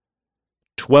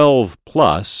 12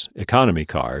 plus economy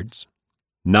cards,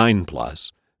 9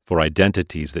 plus for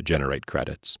identities that generate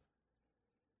credits,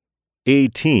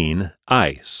 18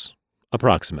 ice,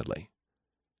 approximately,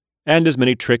 and as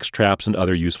many tricks, traps, and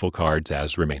other useful cards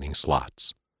as remaining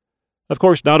slots. Of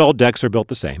course, not all decks are built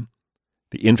the same.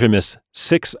 The infamous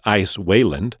 6 ice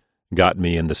Wayland got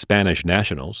me in the Spanish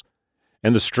Nationals,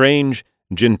 and the strange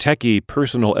Jinteki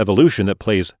personal evolution that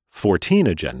plays 14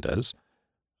 agendas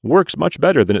works much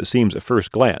better than it seems at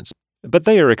first glance, but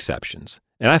they are exceptions,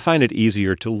 and I find it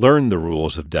easier to learn the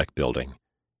rules of deck building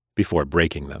before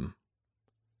breaking them.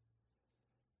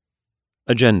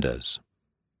 Agendas.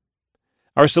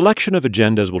 Our selection of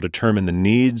agendas will determine the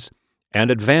needs and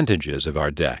advantages of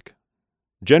our deck.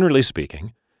 Generally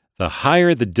speaking, the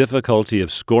higher the difficulty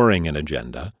of scoring an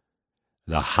agenda,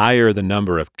 the higher the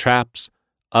number of traps,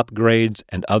 upgrades,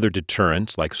 and other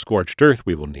deterrents like Scorched Earth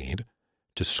we will need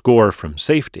to score from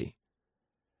safety,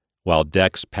 while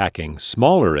decks packing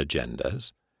smaller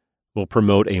agendas will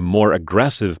promote a more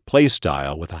aggressive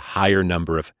playstyle with a higher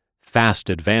number of fast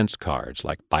advance cards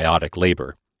like Biotic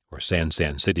Labor or San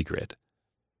City Grid.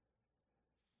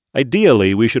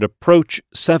 Ideally, we should approach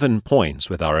 7 points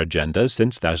with our agendas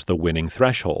since that's the winning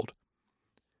threshold.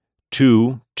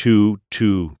 2, 2,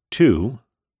 2, 2,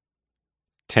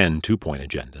 10 2-point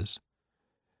agendas,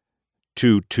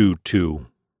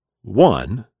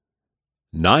 2-2-2-1,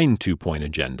 9 2-point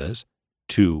agendas,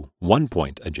 2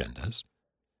 1-point agendas,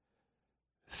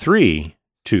 3-2-2,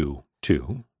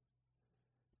 2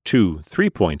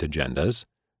 3-point agendas,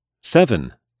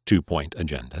 7 2-point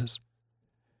agendas,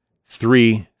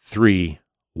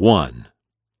 3-3-1,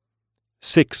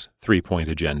 6 3-point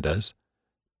agendas,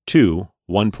 2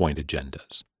 1-point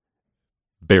agendas.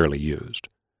 Barely used.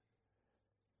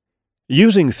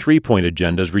 Using 3-point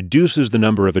agendas reduces the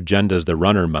number of agendas the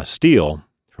runner must steal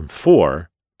from 4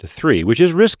 to 3, which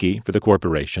is risky for the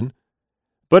corporation,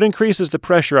 but increases the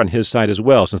pressure on his side as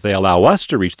well, since they allow us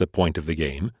to reach the point of the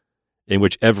game in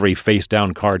which every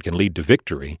face-down card can lead to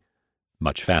victory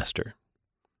much faster.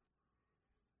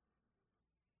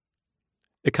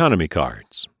 Economy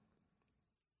cards.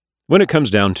 When it comes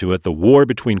down to it, the war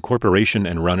between corporation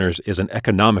and runners is an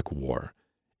economic war,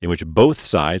 in which both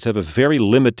sides have a very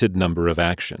limited number of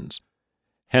actions.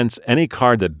 Hence, any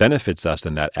card that benefits us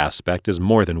in that aspect is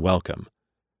more than welcome.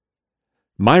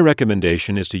 My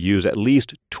recommendation is to use at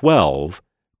least 12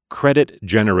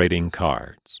 credit-generating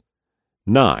cards.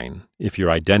 9 if your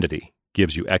identity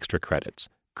gives you extra credits.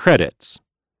 Credits,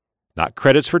 not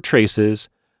credits for traces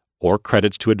or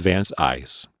credits to advance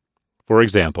ice. For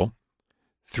example,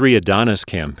 3 Adonis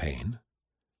campaign,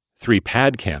 3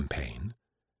 Pad campaign,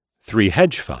 3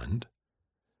 hedge fund,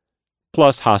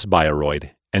 plus Haas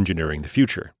Bioroid engineering the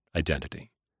future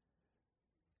identity.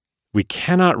 We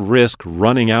cannot risk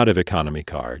running out of economy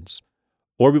cards,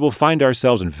 or we will find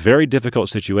ourselves in very difficult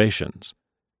situations.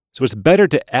 So it's better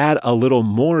to add a little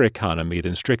more economy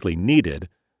than strictly needed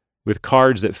with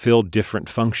cards that fill different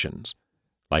functions,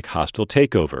 like Hostile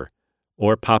Takeover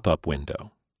or Pop-Up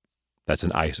Window. That's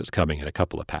an ice that's coming in a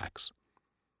couple of packs.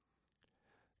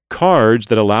 Cards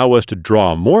that allow us to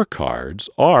draw more cards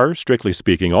are, strictly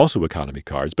speaking, also economy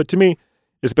cards, but to me,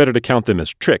 it's better to count them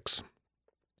as tricks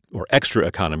or extra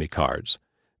economy cards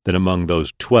than among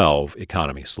those 12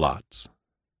 economy slots.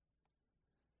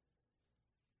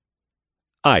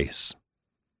 Ice.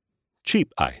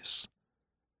 Cheap ice.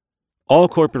 All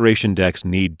corporation decks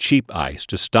need cheap ice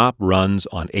to stop runs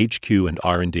on HQ and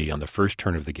R&D on the first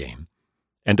turn of the game,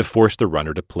 and to force the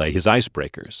runner to play his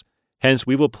icebreakers. Hence,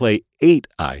 we will play 8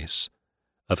 ice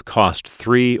of cost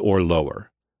 3 or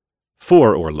lower,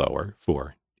 4 or lower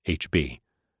for HB,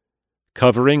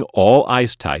 covering all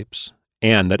ice types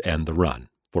and that end the run.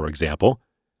 For example,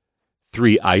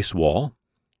 3 Ice Wall,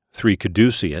 3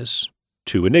 Caduceus,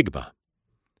 2 Enigma.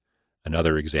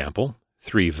 Another example,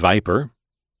 3 Viper,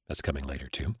 that's coming later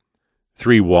too,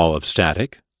 3 Wall of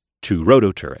Static, 2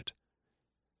 Rototurret.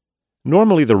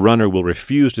 Normally, the runner will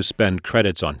refuse to spend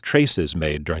credits on traces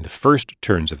made during the first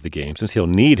turns of the game, since he'll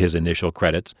need his initial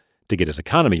credits to get his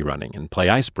economy running and play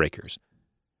icebreakers.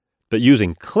 But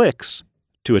using clicks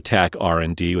to attack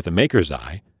R&D with a Maker's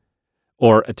Eye,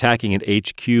 or attacking an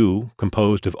HQ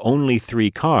composed of only 3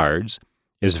 cards,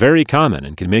 is very common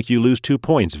and can make you lose 2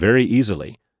 points very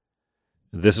easily.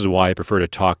 This is why I prefer to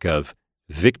talk of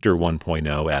Victor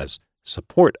 1.0 as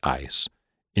support ice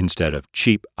instead of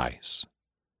cheap ice.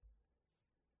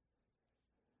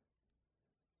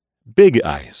 Big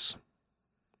ice.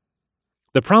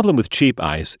 The problem with cheap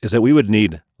ice is that we would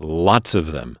need lots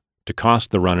of them to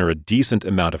cost the runner a decent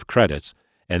amount of credits,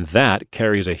 and that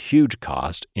carries a huge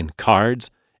cost in cards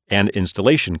and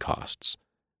installation costs,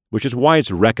 which is why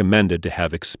it's recommended to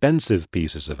have expensive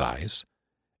pieces of ice,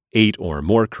 8 or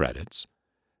more credits,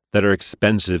 that are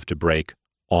expensive to break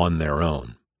on their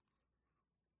own.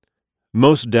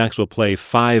 Most decks will play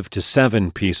 5 to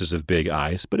 7 pieces of big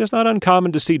ice, but it's not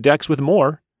uncommon to see decks with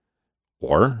more,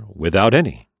 or without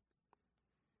any.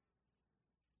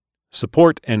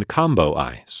 Support and combo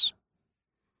ice.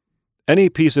 Any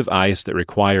piece of ice that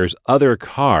requires other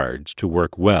cards to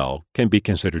work well can be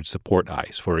considered support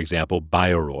ice. For example,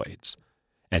 Bioroids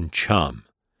and Chum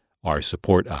are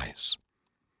support ice.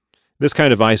 This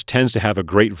kind of ice tends to have a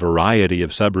great variety of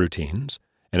subroutines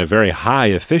and a very high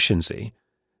efficiency.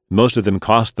 Most of them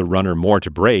cost the runner more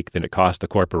to break than it costs the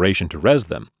corporation to res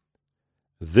them.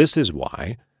 This is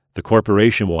why the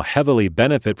corporation will heavily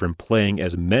benefit from playing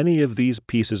as many of these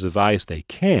pieces of ice they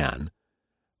can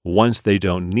once they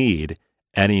don't need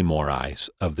any more ice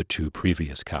of the 2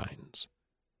 previous kinds.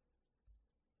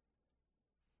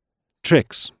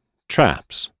 Tricks,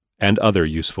 traps, and other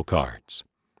useful cards.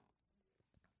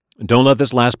 Don't let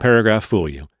this last paragraph fool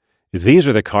you. These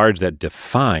are the cards that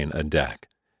define a deck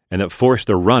and that force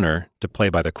the runner to play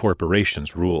by the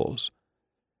corporation's rules.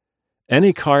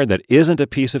 Any card that isn't a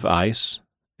piece of ice,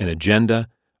 an agenda,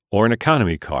 or an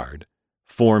economy card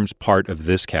forms part of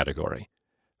this category.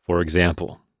 For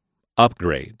example,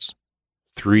 upgrades,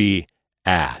 3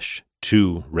 Ash,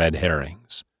 2 red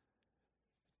herrings.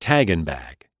 Tag and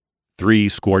bag, 3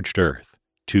 scorched earth,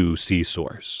 2 sea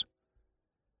source.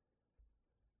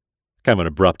 Kind of an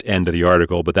abrupt end to the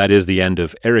article, but that is the end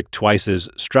of Eric Twice's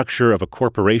Structure of a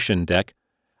Corporation deck.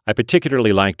 I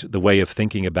particularly liked the way of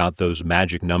thinking about those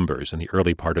magic numbers in the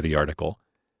early part of the article,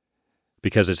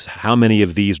 because it's how many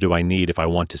of these do I need if I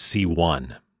want to see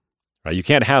one? Right? You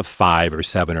can't have 5 or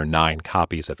 7 or 9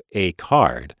 copies of a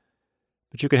card,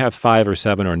 but you can have 5 or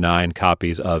 7 or 9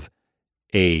 copies of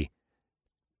a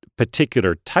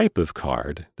particular type of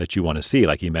card that you want to see,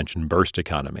 like you mentioned, burst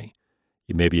economy.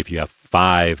 Maybe if you have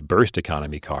 5 burst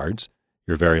economy cards,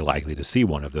 you're very likely to see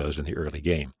one of those in the early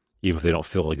game, even if they don't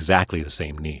fill exactly the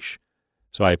same niche.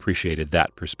 So I appreciated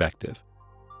that perspective.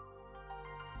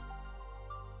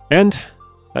 And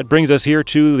that brings us here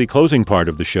to the closing part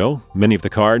of the show. Many of the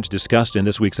cards discussed in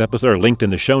this week's episode are linked in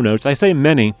the show notes. I say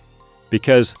many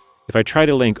because if I try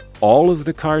to link all of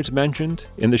the cards mentioned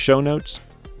in the show notes,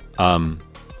 I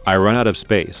run out of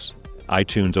space.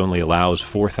 iTunes only allows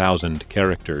 4,000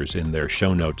 characters in their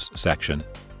show notes section,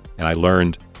 and I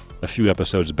learned a few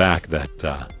episodes back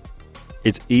that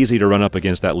it's easy to run up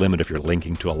against that limit if you're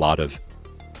linking to a lot of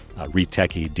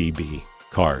Retechie DB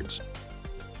cards.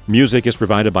 Music is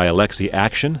provided by Alexi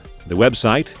Action. The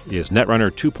website is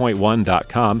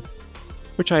netrunner2.1.com,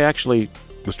 which I actually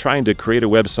was trying to create a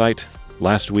website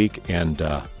last week, and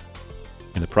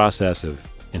in the process of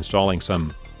installing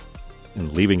some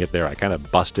and leaving it there, I kind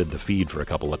of busted the feed for a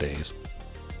couple of days.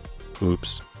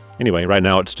 Oops. Anyway, right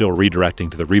now it's still redirecting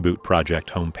to the Reboot Project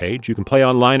homepage. You can play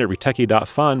online at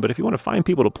retechie.fun, but if you want to find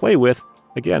people to play with,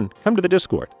 again, come to the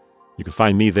Discord. You can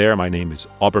find me there. My name is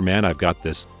Auberman. I've got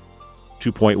this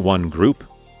 2.1 group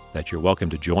that you're welcome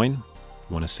to join. If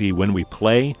you want to see when we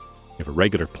play, we have a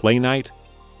regular play night.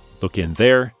 Look in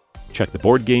there, check the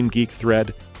Board Game Geek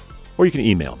thread, or you can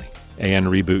email me,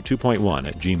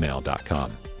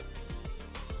 anreboot2.1@gmail.com.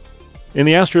 In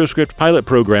the AstroScript pilot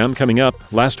program coming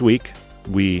up last week,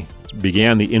 we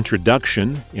began the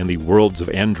introduction in the Worlds of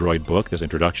Android book. This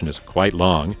introduction is quite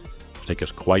long. It'll take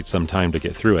us quite some time to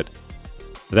get through it.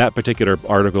 That particular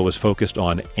article was focused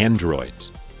on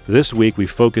androids. This week, we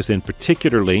focus in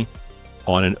particularly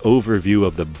on an overview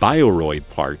of the Bioroid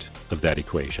part of that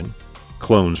equation.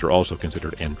 Clones are also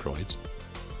considered androids.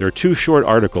 There are 2 short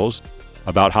articles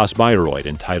about Haas Bioroid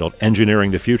entitled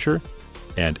Engineering the Future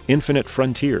and Infinite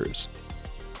Frontiers.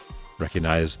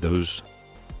 Recognize those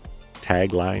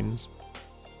taglines?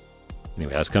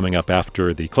 Anyway, that's coming up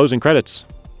after the closing credits.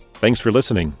 Thanks for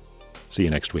listening. See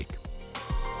you next week.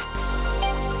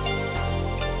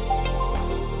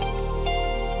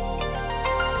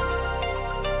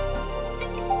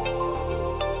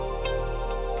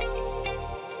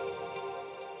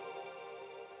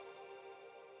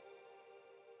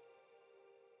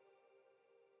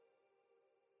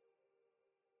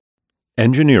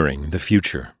 Engineering the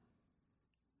Future.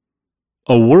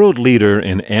 A world leader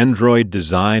in android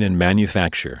design and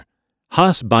manufacture,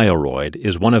 Haas Bioroid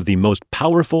is one of the most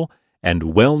powerful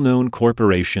and well-known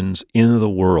corporations in the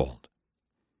world.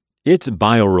 Its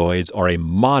Bioroids are a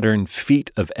modern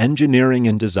feat of engineering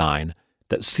and design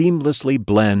that seamlessly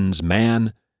blends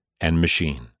man and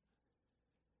machine.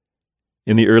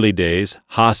 In the early days,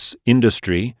 Haas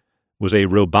Industry was a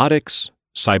robotics,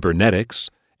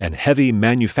 cybernetics, and heavy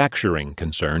manufacturing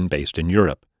concern based in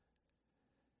Europe.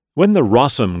 When the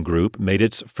Rossum Group made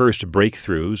its first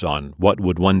breakthroughs on what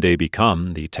would one day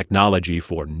become the technology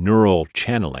for neural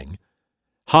channeling,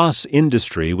 Haas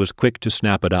Industry was quick to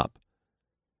snap it up.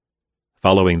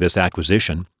 Following this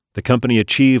acquisition, the company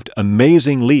achieved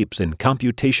amazing leaps in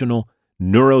computational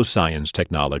neuroscience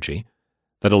technology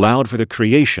that allowed for the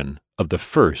creation of the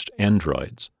first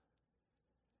androids.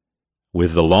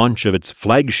 With the launch of its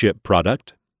flagship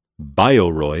product,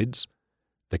 Bioroids,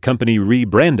 the company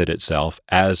rebranded itself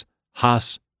as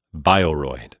Haas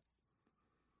Bioroid.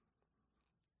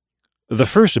 The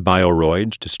first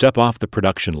Bioroids to step off the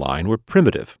production line were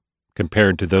primitive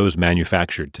compared to those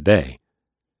manufactured today.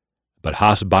 But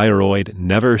Haas Bioroid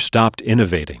never stopped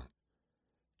innovating.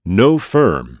 No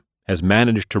firm has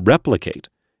managed to replicate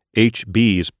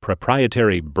HB's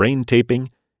proprietary brain taping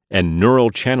and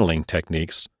neural channeling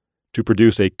techniques to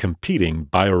produce a competing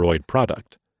Bioroid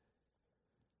product.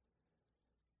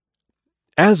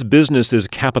 As businesses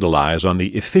capitalize on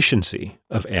the efficiency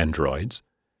of androids,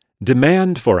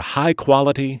 demand for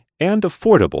high-quality and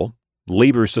affordable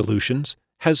labor solutions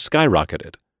has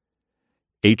skyrocketed.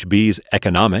 HB's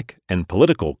economic and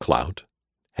political clout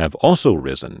have also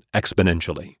risen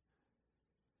exponentially.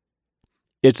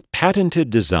 Its patented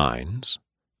designs,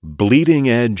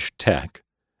 bleeding-edge tech,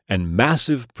 and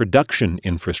massive production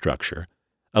infrastructure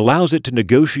allows it to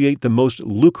negotiate the most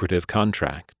lucrative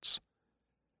contracts.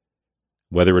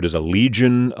 Whether it is a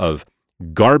legion of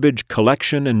garbage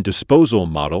collection and disposal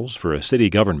models for a city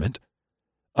government,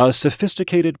 a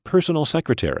sophisticated personal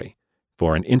secretary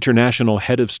for an international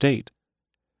head of state,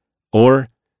 or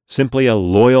simply a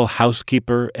loyal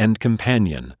housekeeper and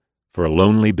companion for a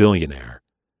lonely billionaire,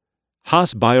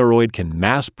 Haas Bioroid can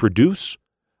mass-produce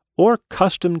or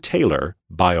custom-tailor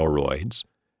bioroids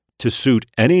to suit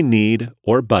any need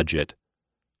or budget,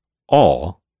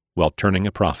 all while turning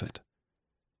a profit.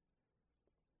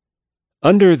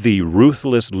 Under the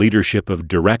ruthless leadership of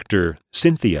director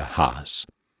Cynthia Haas,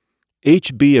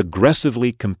 HB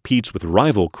aggressively competes with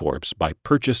rival corps by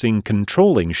purchasing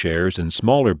controlling shares in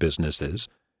smaller businesses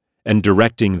and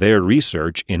directing their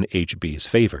research in HB's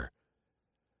favor.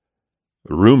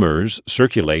 Rumors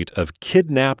circulate of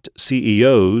kidnapped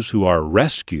CEOs who are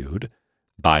rescued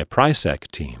by Prisec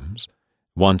teams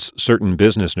once certain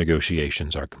business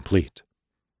negotiations are complete.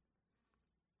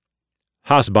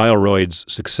 Haas Bioroid's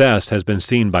success has been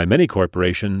seen by many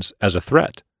corporations as a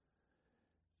threat.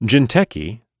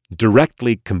 Genteki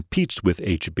directly competes with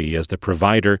HB as the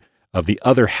provider of the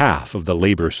other half of the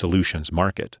labor solutions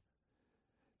market.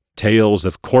 Tales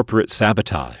of corporate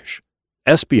sabotage,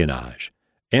 espionage,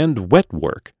 and wet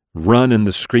work run in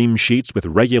the scream sheets with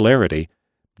regularity,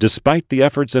 despite the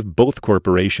efforts of both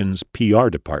corporations' PR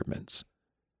departments.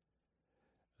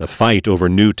 The fight over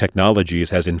new technologies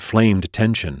has inflamed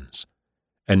tensions,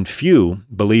 and few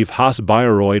believe Haas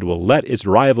Bioroid will let its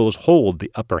rivals hold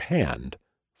the upper hand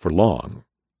for long.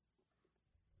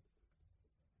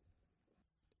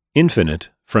 Infinite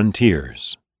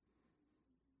Frontiers.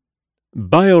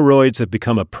 Bioroids have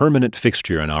become a permanent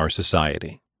fixture in our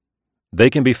society. They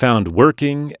can be found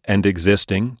working and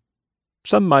existing,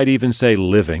 some might even say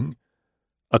living,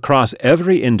 across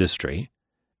every industry,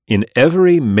 in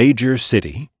every major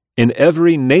city, in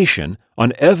every nation,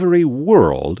 on every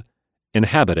world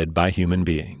inhabited by human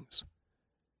beings.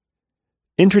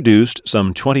 Introduced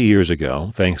some 20 years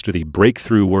ago, thanks to the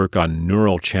breakthrough work on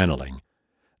neural channeling,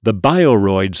 the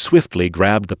Bioroid swiftly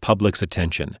grabbed the public's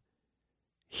attention.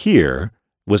 Here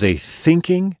was a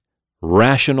thinking,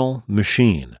 rational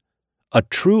machine, a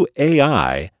true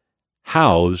AI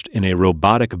housed in a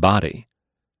robotic body.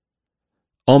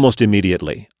 Almost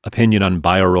immediately, opinion on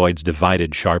Bioroids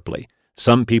divided sharply.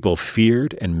 Some people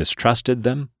feared and mistrusted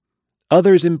them.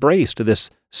 Others embraced this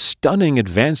stunning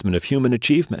advancement of human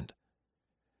achievement.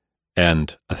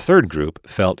 And a third group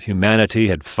felt humanity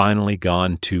had finally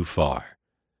gone too far.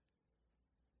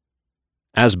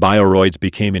 As Bioroids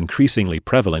became increasingly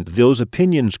prevalent, those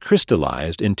opinions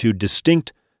crystallized into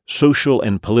distinct social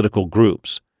and political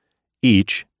groups,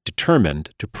 each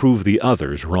determined to prove the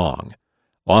others wrong,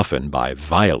 often by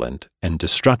violent and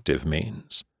destructive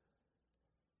means.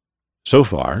 So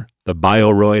far, the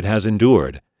Bioroid has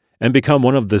endured and become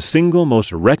one of the single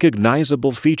most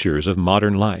recognizable features of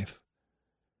modern life.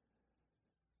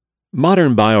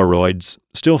 Modern Bioroids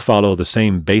still follow the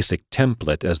same basic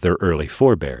template as their early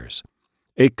forebears.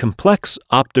 A complex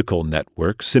optical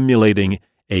network simulating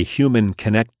a human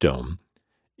connectome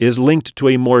is linked to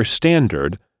a more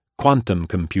standard quantum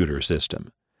computer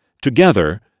system.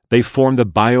 Together, they form the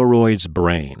Bioroid's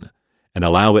brain and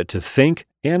allow it to think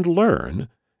and learn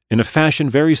in a fashion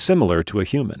very similar to a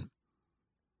human.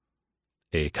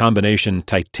 A combination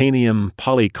titanium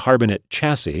polycarbonate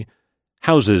chassis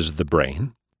houses the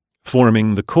brain,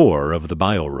 forming the core of the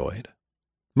Bioroid.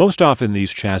 Most often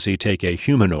these chassis take a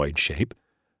humanoid shape.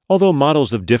 Although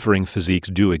models of differing physiques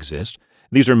do exist,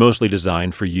 these are mostly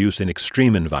designed for use in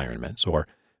extreme environments or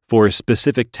for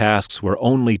specific tasks where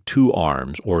only 2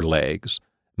 arms or legs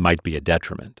might be a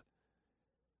detriment.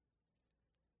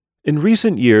 In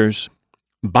recent years,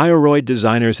 Bioroid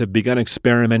designers have begun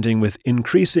experimenting with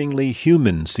increasingly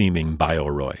human-seeming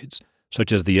Bioroids,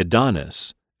 such as the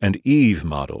Adonis and Eve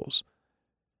models.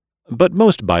 But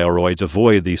most Bioroids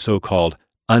avoid the so-called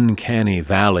uncanny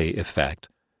valley effect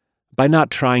by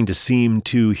not trying to seem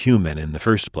too human in the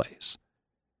first place.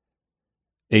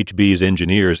 HB's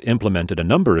engineers implemented a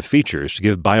number of features to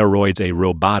give Bioroids a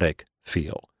robotic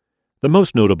feel, the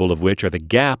most notable of which are the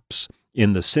gaps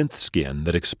in the synth skin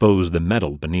that expose the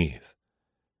metal beneath.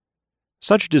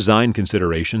 Such design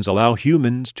considerations allow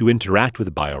humans to interact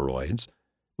with Bioroids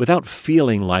without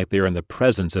feeling like they're in the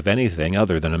presence of anything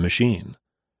other than a machine.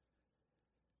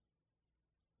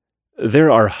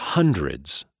 There are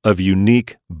hundreds of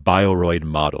unique Bioroid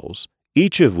models,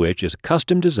 each of which is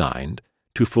custom designed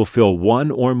to fulfill one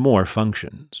or more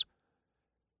functions.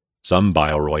 Some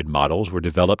Bioroid models were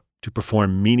developed to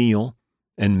perform menial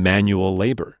and manual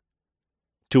labor,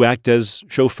 to act as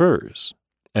chauffeurs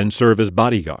and serve as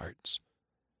bodyguards.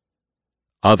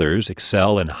 Others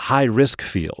excel in high-risk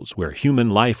fields where human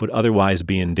life would otherwise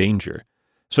be in danger,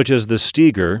 such as the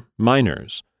Steger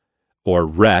miners or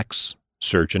Rex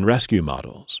search and rescue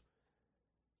models.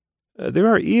 There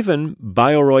are even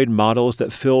bioroid models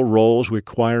that fill roles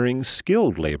requiring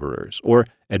skilled laborers or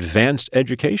advanced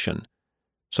education,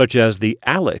 such as the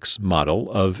ALEX model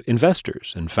of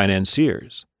investors and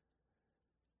financiers.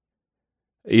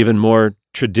 Even more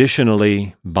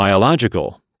traditionally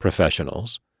biological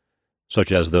professionals,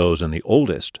 such as those in the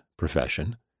oldest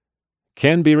profession,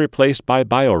 can be replaced by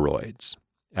bioroids,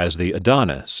 as the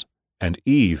Adonis and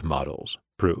Eve models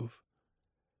prove.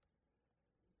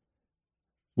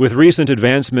 With recent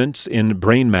advancements in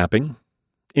brain mapping,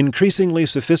 increasingly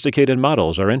sophisticated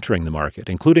models are entering the market,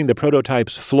 including the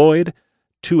prototypes Floyd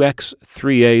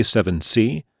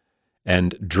 2X3A7C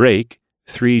and Drake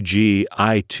 3G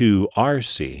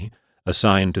I2RC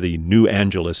assigned to the New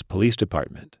Angeles Police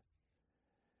Department.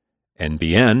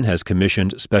 NBN has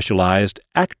commissioned specialized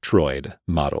Actroid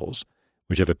models,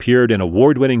 which have appeared in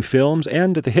award-winning films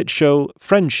and at the hit show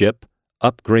Friendship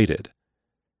Upgraded.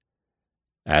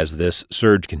 As this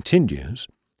surge continues,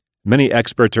 many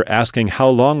experts are asking how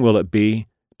long will it be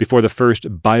before the first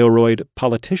bioroid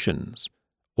politicians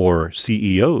or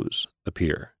CEOs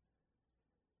appear.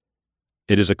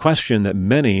 It is a question that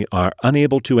many are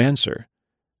unable to answer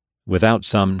without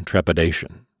some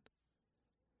trepidation.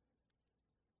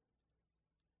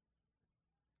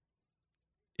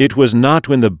 It was not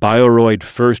when the bioroid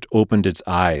first opened its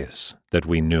eyes that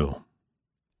we knew.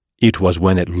 It was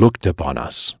when it looked upon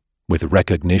us with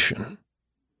recognition.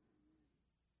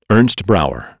 Ernst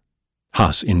Brauer,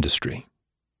 Haas Industry.